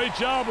did a great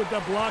job with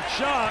that block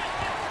shot.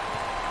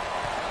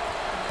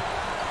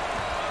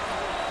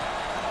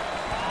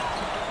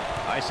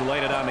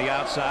 Isolated on the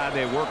outside.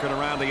 They're working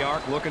around the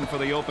arc, looking for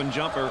the open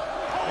jumper.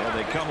 And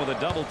they come with a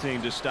double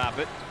team to stop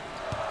it.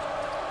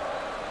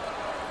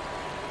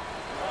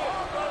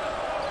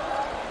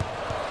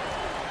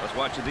 Let's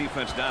watch the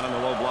defense down on the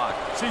low block.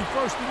 See,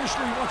 first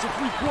initially he wants a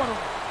three-quarter.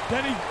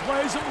 Then he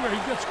plays him where he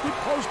gets good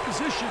post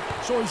position,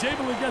 so he's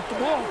able to get the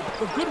ball.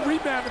 A good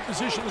rebounding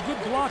position, a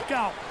good block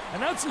out.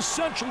 And that's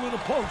essential in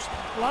a post.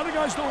 A lot of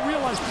guys don't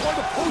realize part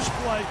of post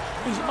play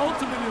is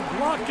ultimately to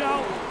block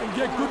out and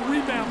get good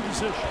rebound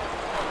position.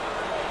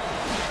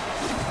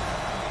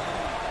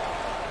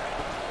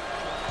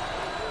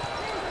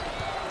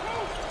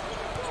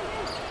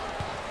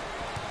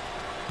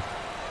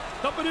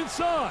 Dump it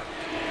inside.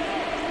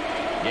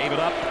 Gave it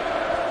up.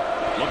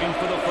 Looking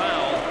for the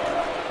foul.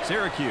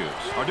 Syracuse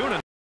are doing a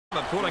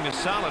of putting a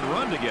solid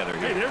run together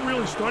here. Hey, they're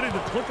really starting to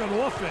click on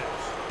offense.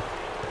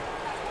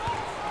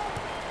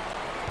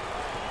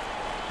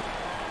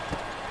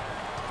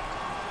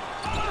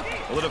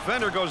 Well, the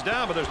defender goes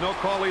down, but there's no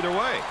call either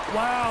way.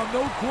 Wow,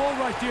 no call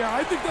right there.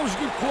 I think that was a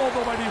good call,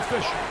 though, by the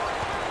official.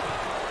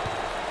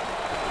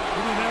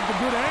 They didn't have the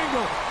good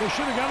angle. They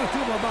should have got it to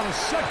him about a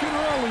second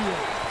earlier.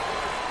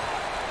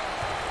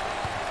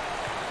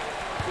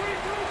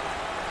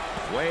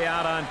 Way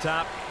out on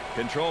top,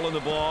 controlling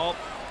the ball.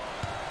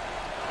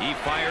 He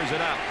fires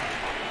it up.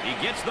 He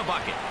gets the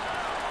bucket.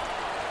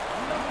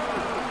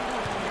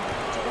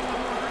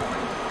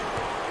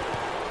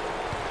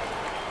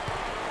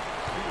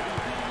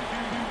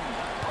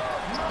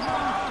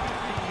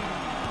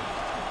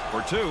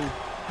 For two,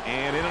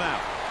 and in and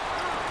out.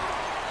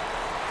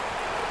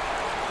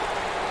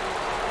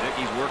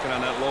 Dickey's working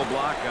on that low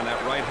block on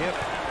that right hip.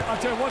 I'll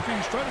tell you one thing,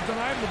 he's trying to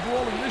deny him the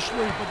ball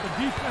initially, but the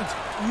defense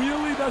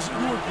really doesn't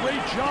do a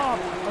great job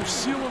of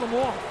sealing them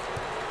off.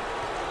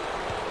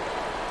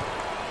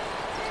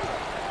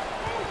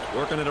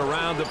 Working it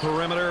around the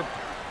perimeter.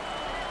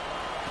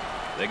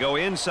 They go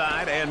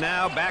inside and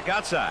now back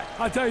outside.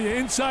 I tell you,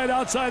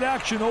 inside-outside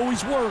action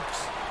always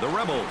works. The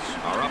Rebels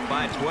are up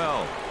by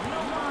 12.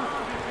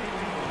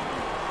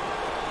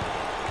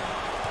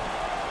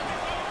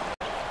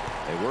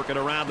 They work it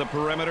around the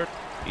perimeter.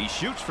 He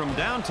shoots from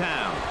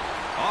downtown.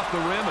 Off the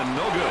rim and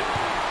no good.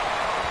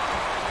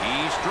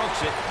 He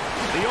strokes it.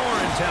 The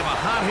Orange have a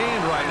hot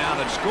hand right now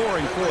that's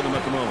scoring for them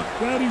at the moment.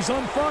 Glad he's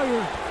on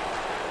fire.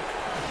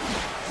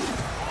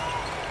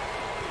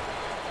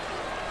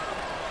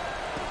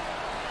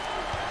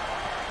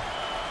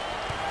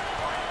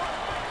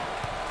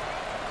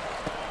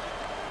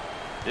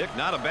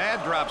 Not a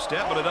bad drop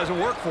step, but it doesn't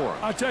work for him.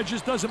 I tell you, it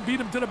just doesn't beat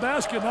him to the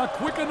basket. Not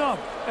quick enough.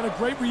 And a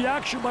great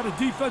reaction by the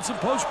defensive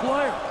post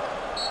player.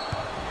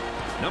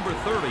 Number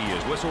 30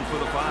 is whistled for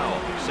the foul.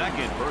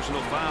 Second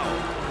personal foul.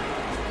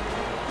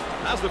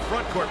 How's the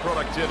front court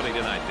productivity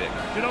tonight, Dick?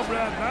 You know,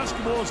 Brad,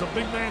 basketball is a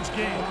big man's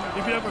game.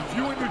 If you have a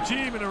few in your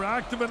team and are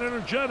active and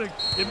energetic,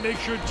 it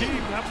makes your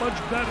team that much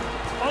better.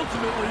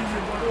 Ultimately,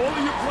 you want all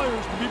of your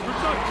players to be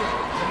productive,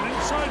 and an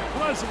inside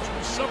presence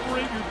will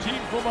separate your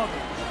team from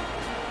others.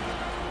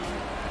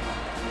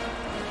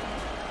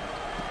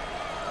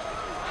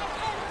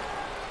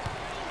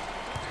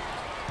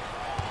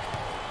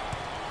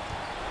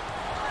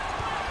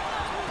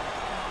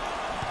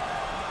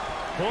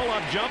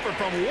 Pull-up jumper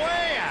from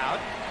way out.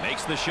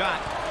 Makes the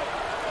shot.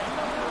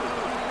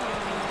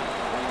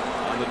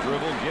 On the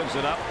dribble, gives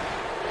it up.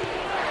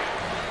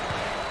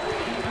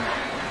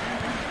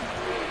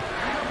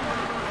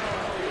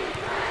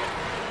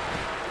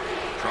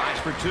 Tries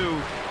for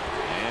two,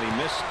 and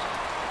he missed.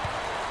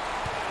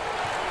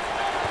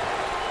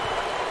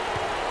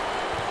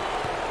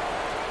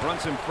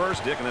 Fronts him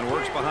first, Dick, and then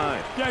works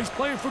behind. Yeah, he's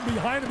playing from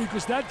behind him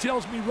because that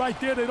tells me right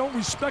there they don't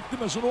respect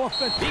him as an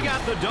offense. He got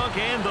the dunk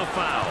and the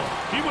foul.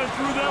 He went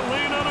through that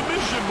lane on a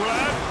mission,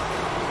 Brad.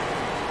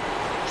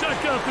 Check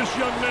out this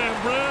young man,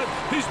 Brad.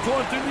 He's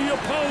taunting the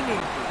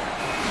opponent.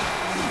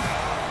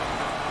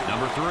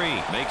 Number 3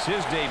 makes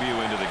his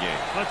debut into the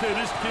game. I tell you,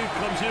 this kid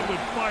comes in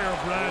with fire,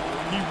 Brad.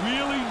 He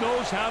really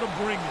knows how to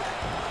bring it.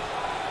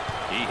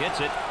 He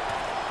hits it.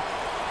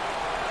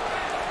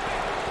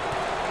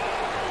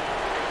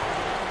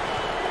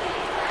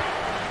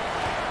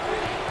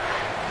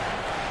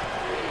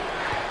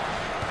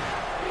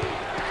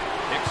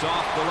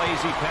 Off the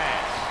lazy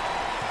pass.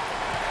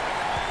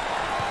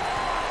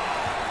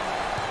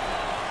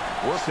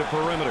 Work the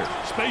perimeter.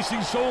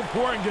 Spacing's so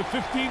important. Get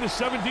 15 to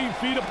 17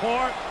 feet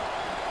apart.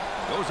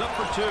 Goes up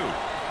for two.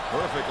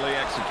 Perfectly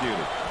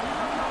executed.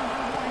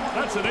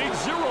 That's an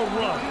 8-0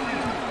 run.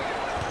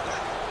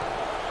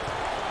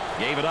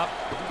 Gave it up.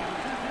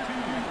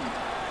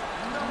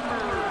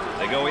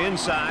 They go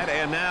inside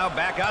and now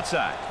back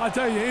outside. I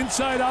tell you,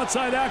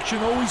 inside-outside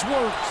action always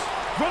works.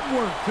 Front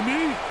work, to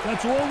me,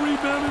 that's all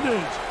rebounding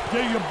is.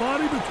 Get your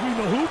body between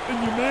the hoop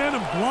and your man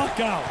and block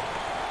out.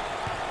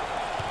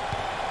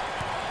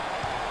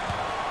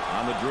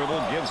 On the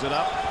dribble, gives it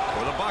up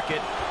for the bucket.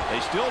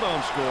 They still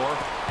don't score.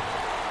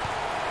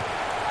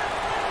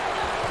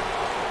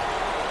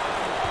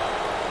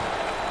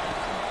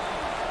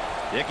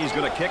 Dickey's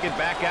going to kick it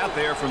back out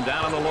there from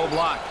down on the low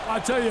block. I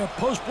tell you, a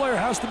post player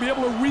has to be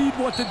able to read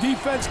what the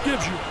defense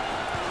gives you.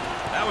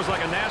 That was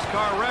like a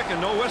NASCAR wreck and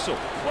no whistle.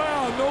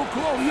 Wow, no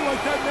call. You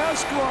like that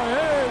NASCAR?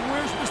 Hey,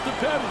 where's Mr.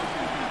 Petty?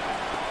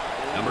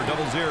 Number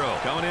 00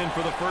 coming in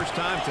for the first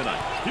time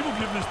tonight. He will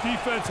give this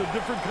defense a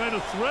different kind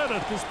of threat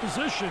at this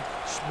position.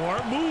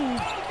 Smart move.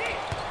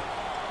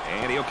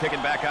 And he'll kick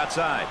it back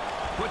outside.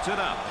 Puts it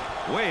up.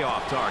 Way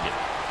off target.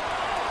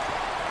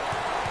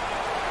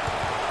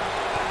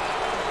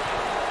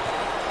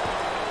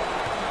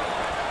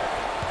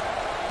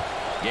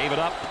 Gave it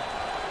up.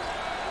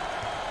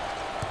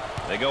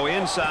 They go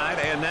inside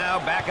and now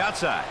back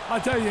outside. I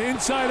tell you,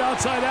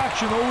 inside-outside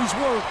action always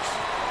works.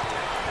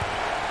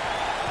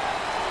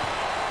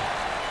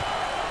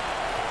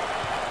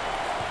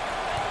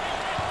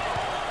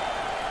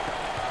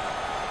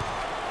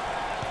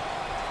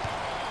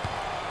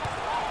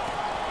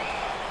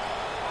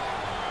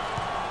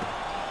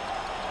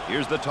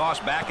 Here's the toss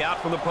back out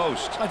from the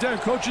post. I tell you,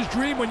 coach's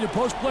dream when your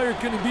post player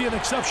can be an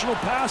exceptional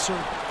passer.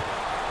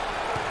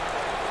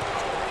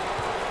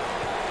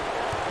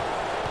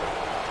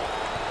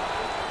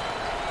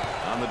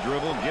 The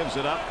dribble, gives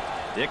it up.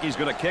 Dickey's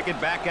going to kick it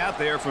back out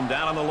there from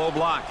down on the low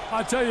block.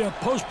 I tell you, a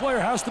post player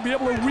has to be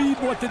able to read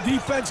what the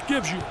defense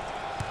gives you.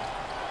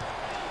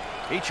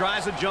 He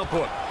tries a jump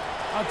hook.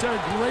 I tell you,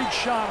 great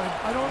shot.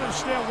 I don't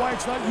understand why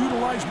it's not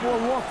utilized more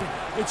often.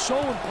 It's so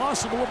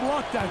impossible to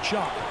block that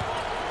shot.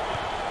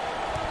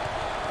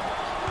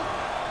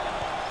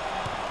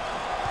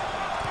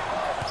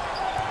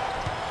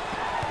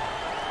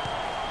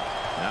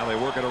 Now they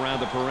work it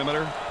around the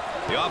perimeter.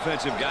 The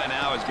offensive guy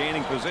now is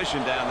gaining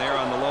position down there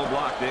on the low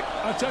block, Dick.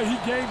 I tell you, he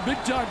gained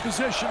big-time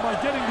position by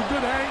getting the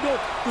good angle,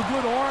 the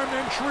good arm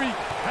entry,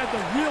 had the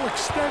real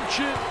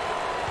extension.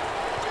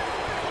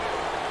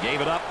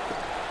 Gave it up.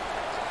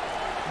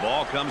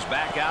 Ball comes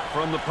back out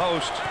from the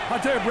post. I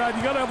tell you, Brad,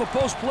 you got to have a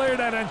post player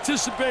that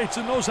anticipates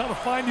and knows how to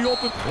find the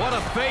open. What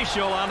a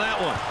facial on that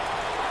one.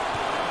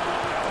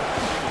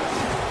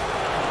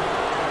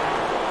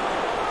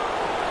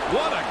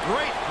 What a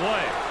great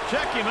play.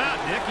 Check him out,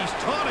 Dick. He's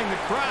taunting the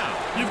crowd.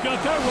 You've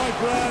got that right,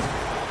 Brad.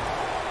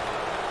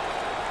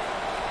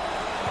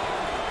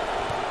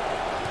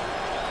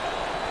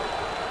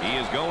 He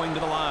is going to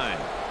the line.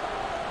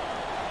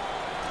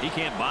 He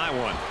can't buy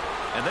one.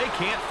 And they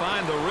can't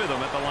find the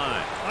rhythm at the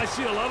line. I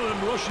see a lot of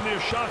them rushing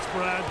their shots,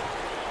 Brad.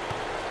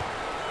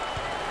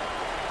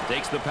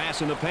 Takes the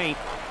pass in the paint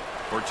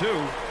for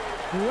two.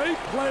 Great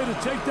play to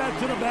take that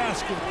to the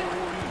basket.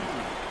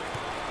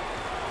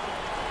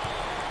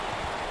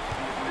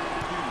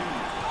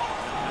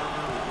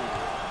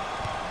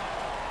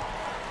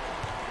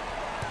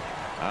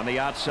 On the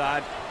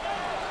outside.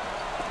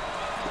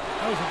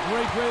 That was a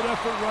great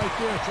effort right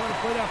there. Trying to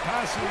play that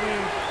passing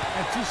lane.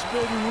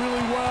 Anticipating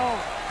really well.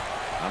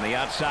 On the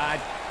outside.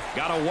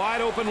 Got a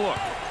wide open look.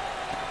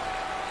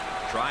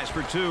 Tries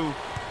for two.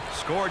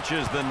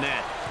 Scorches the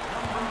net.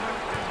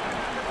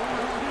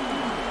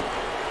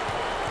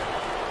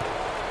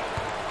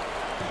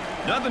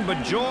 Nothing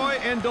but joy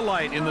and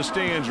delight in the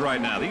stands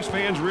right now. These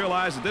fans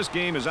realize that this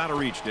game is out of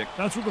reach, Dick.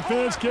 That's what the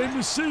fans came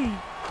to see.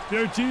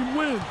 Their team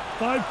win.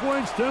 5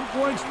 points, 10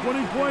 points,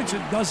 20 points.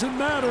 It doesn't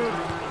matter.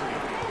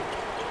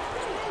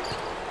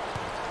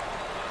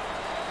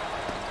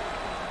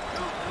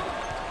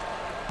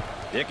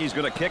 Dickey's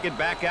going to kick it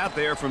back out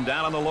there from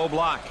down on the low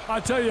block. I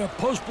tell you, a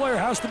post player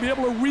has to be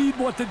able to read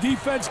what the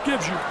defense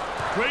gives you.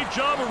 Great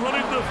job of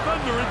running the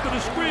defender into the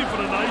screen for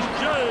the nice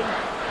J.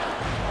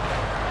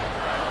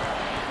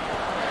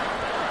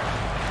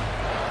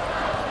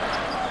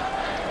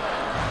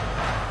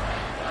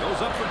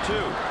 Goes up for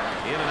two.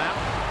 In and out.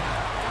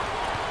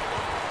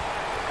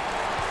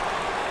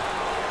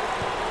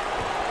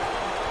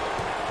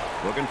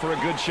 Looking for a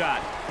good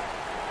shot.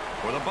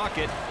 For the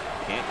bucket.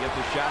 Can't get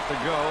the shot to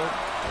go.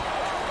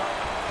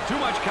 Too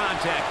much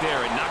contact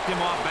there. It knocked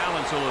him off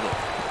balance a little.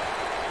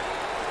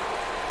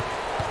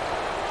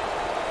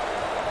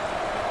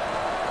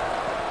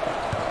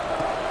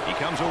 He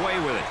comes away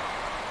with it.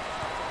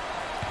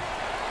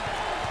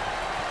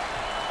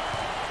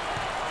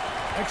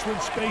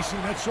 Excellent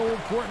spacing. That's so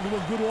important to a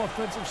good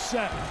offensive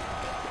set.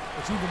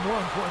 It's even more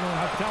important to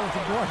have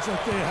talented guards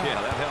like they have.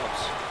 Yeah, that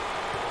helps.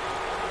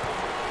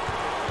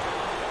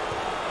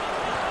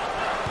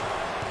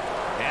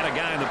 Had a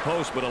guy in the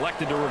post, but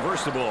elected to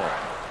reverse the ball.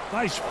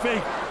 Nice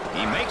fake.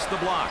 He makes the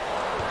block.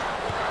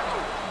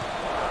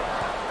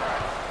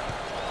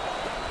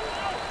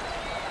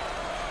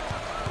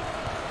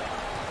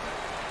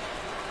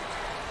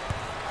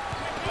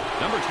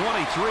 Number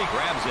 23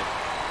 grabs it.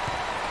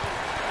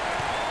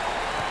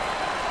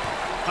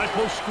 High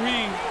post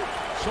screen.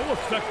 So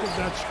effective,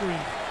 that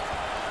screen.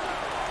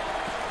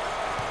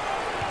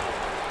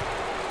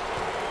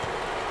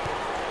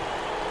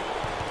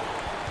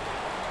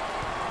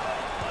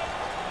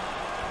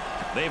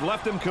 They've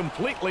left him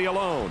completely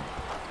alone.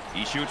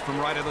 He shoots from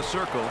right of the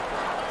circle.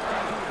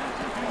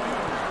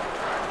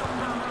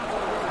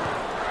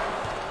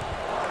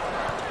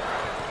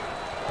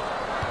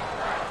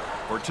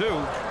 For two.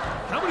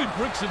 How many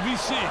bricks have we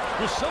seen?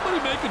 Will somebody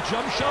make a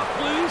jump shot,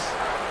 please?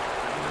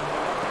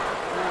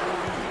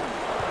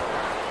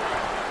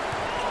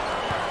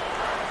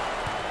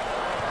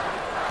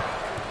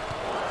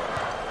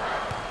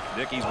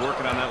 Dickey's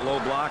working on that low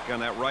block on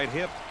that right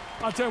hip.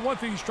 I'll tell you one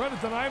thing, he's trying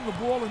to deny him the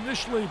ball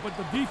initially, but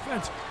the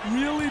defense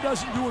really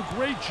doesn't do a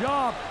great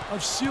job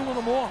of sealing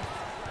him off.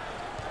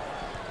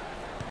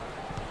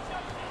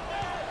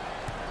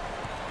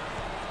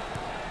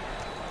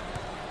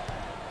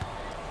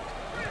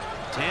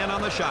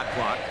 On the shot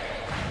clock.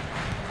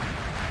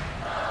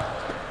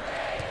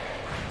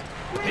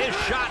 His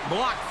shot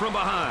blocked from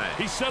behind.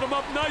 He set him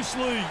up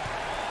nicely.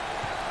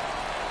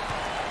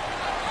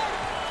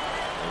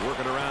 They're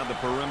working around the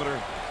perimeter.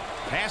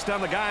 Passed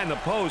on the guy in the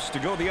post to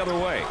go the other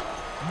way.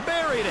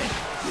 Buried it.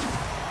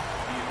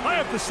 I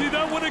have to see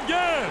that one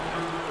again.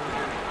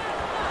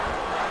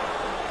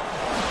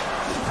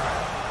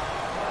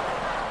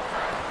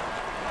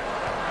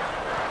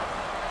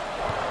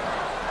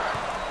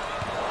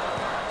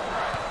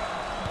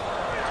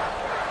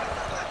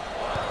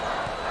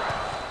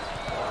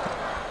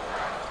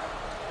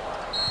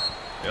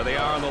 There they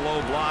are on the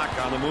low block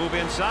on the move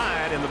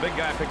inside, and the big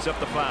guy picks up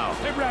the foul.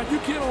 Hey, Brad, you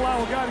can't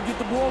allow a guy to get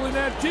the ball in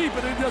that deep,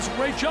 and he does a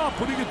great job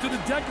putting it to the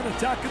deck and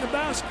attacking the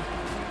basket.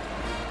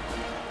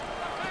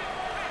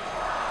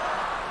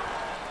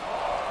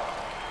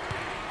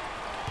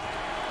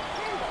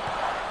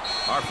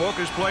 Our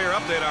focus player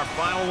update, our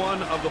final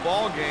one of the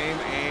ball game,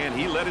 and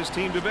he led his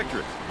team to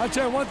victory. I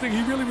tell you one thing,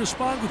 he really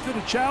responded to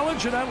the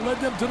challenge, and that led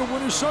them to the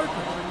winner's circle.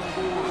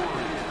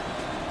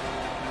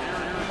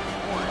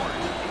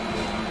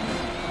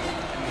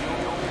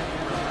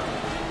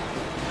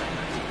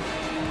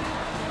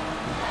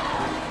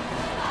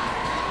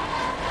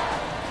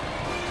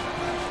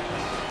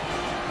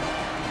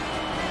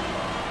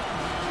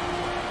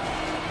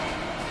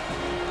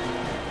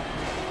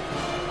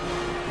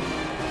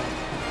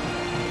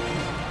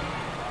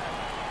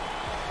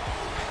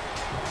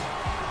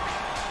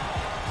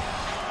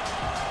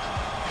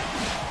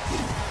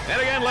 And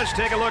again, let's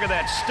take a look at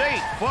that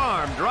State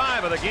Farm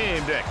drive of the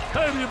game, Dick.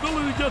 Hey, the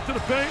ability to get to the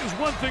paint is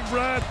one thing,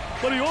 Brad,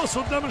 but he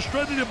also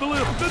demonstrated the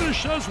ability to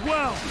finish as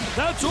well.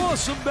 That's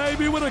awesome,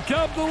 baby, with a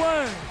capital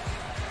A.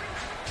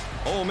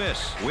 Ole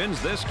Miss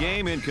wins this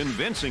game in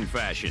convincing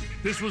fashion.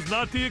 This was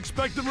not the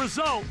expected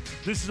result.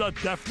 This is a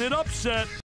definite upset.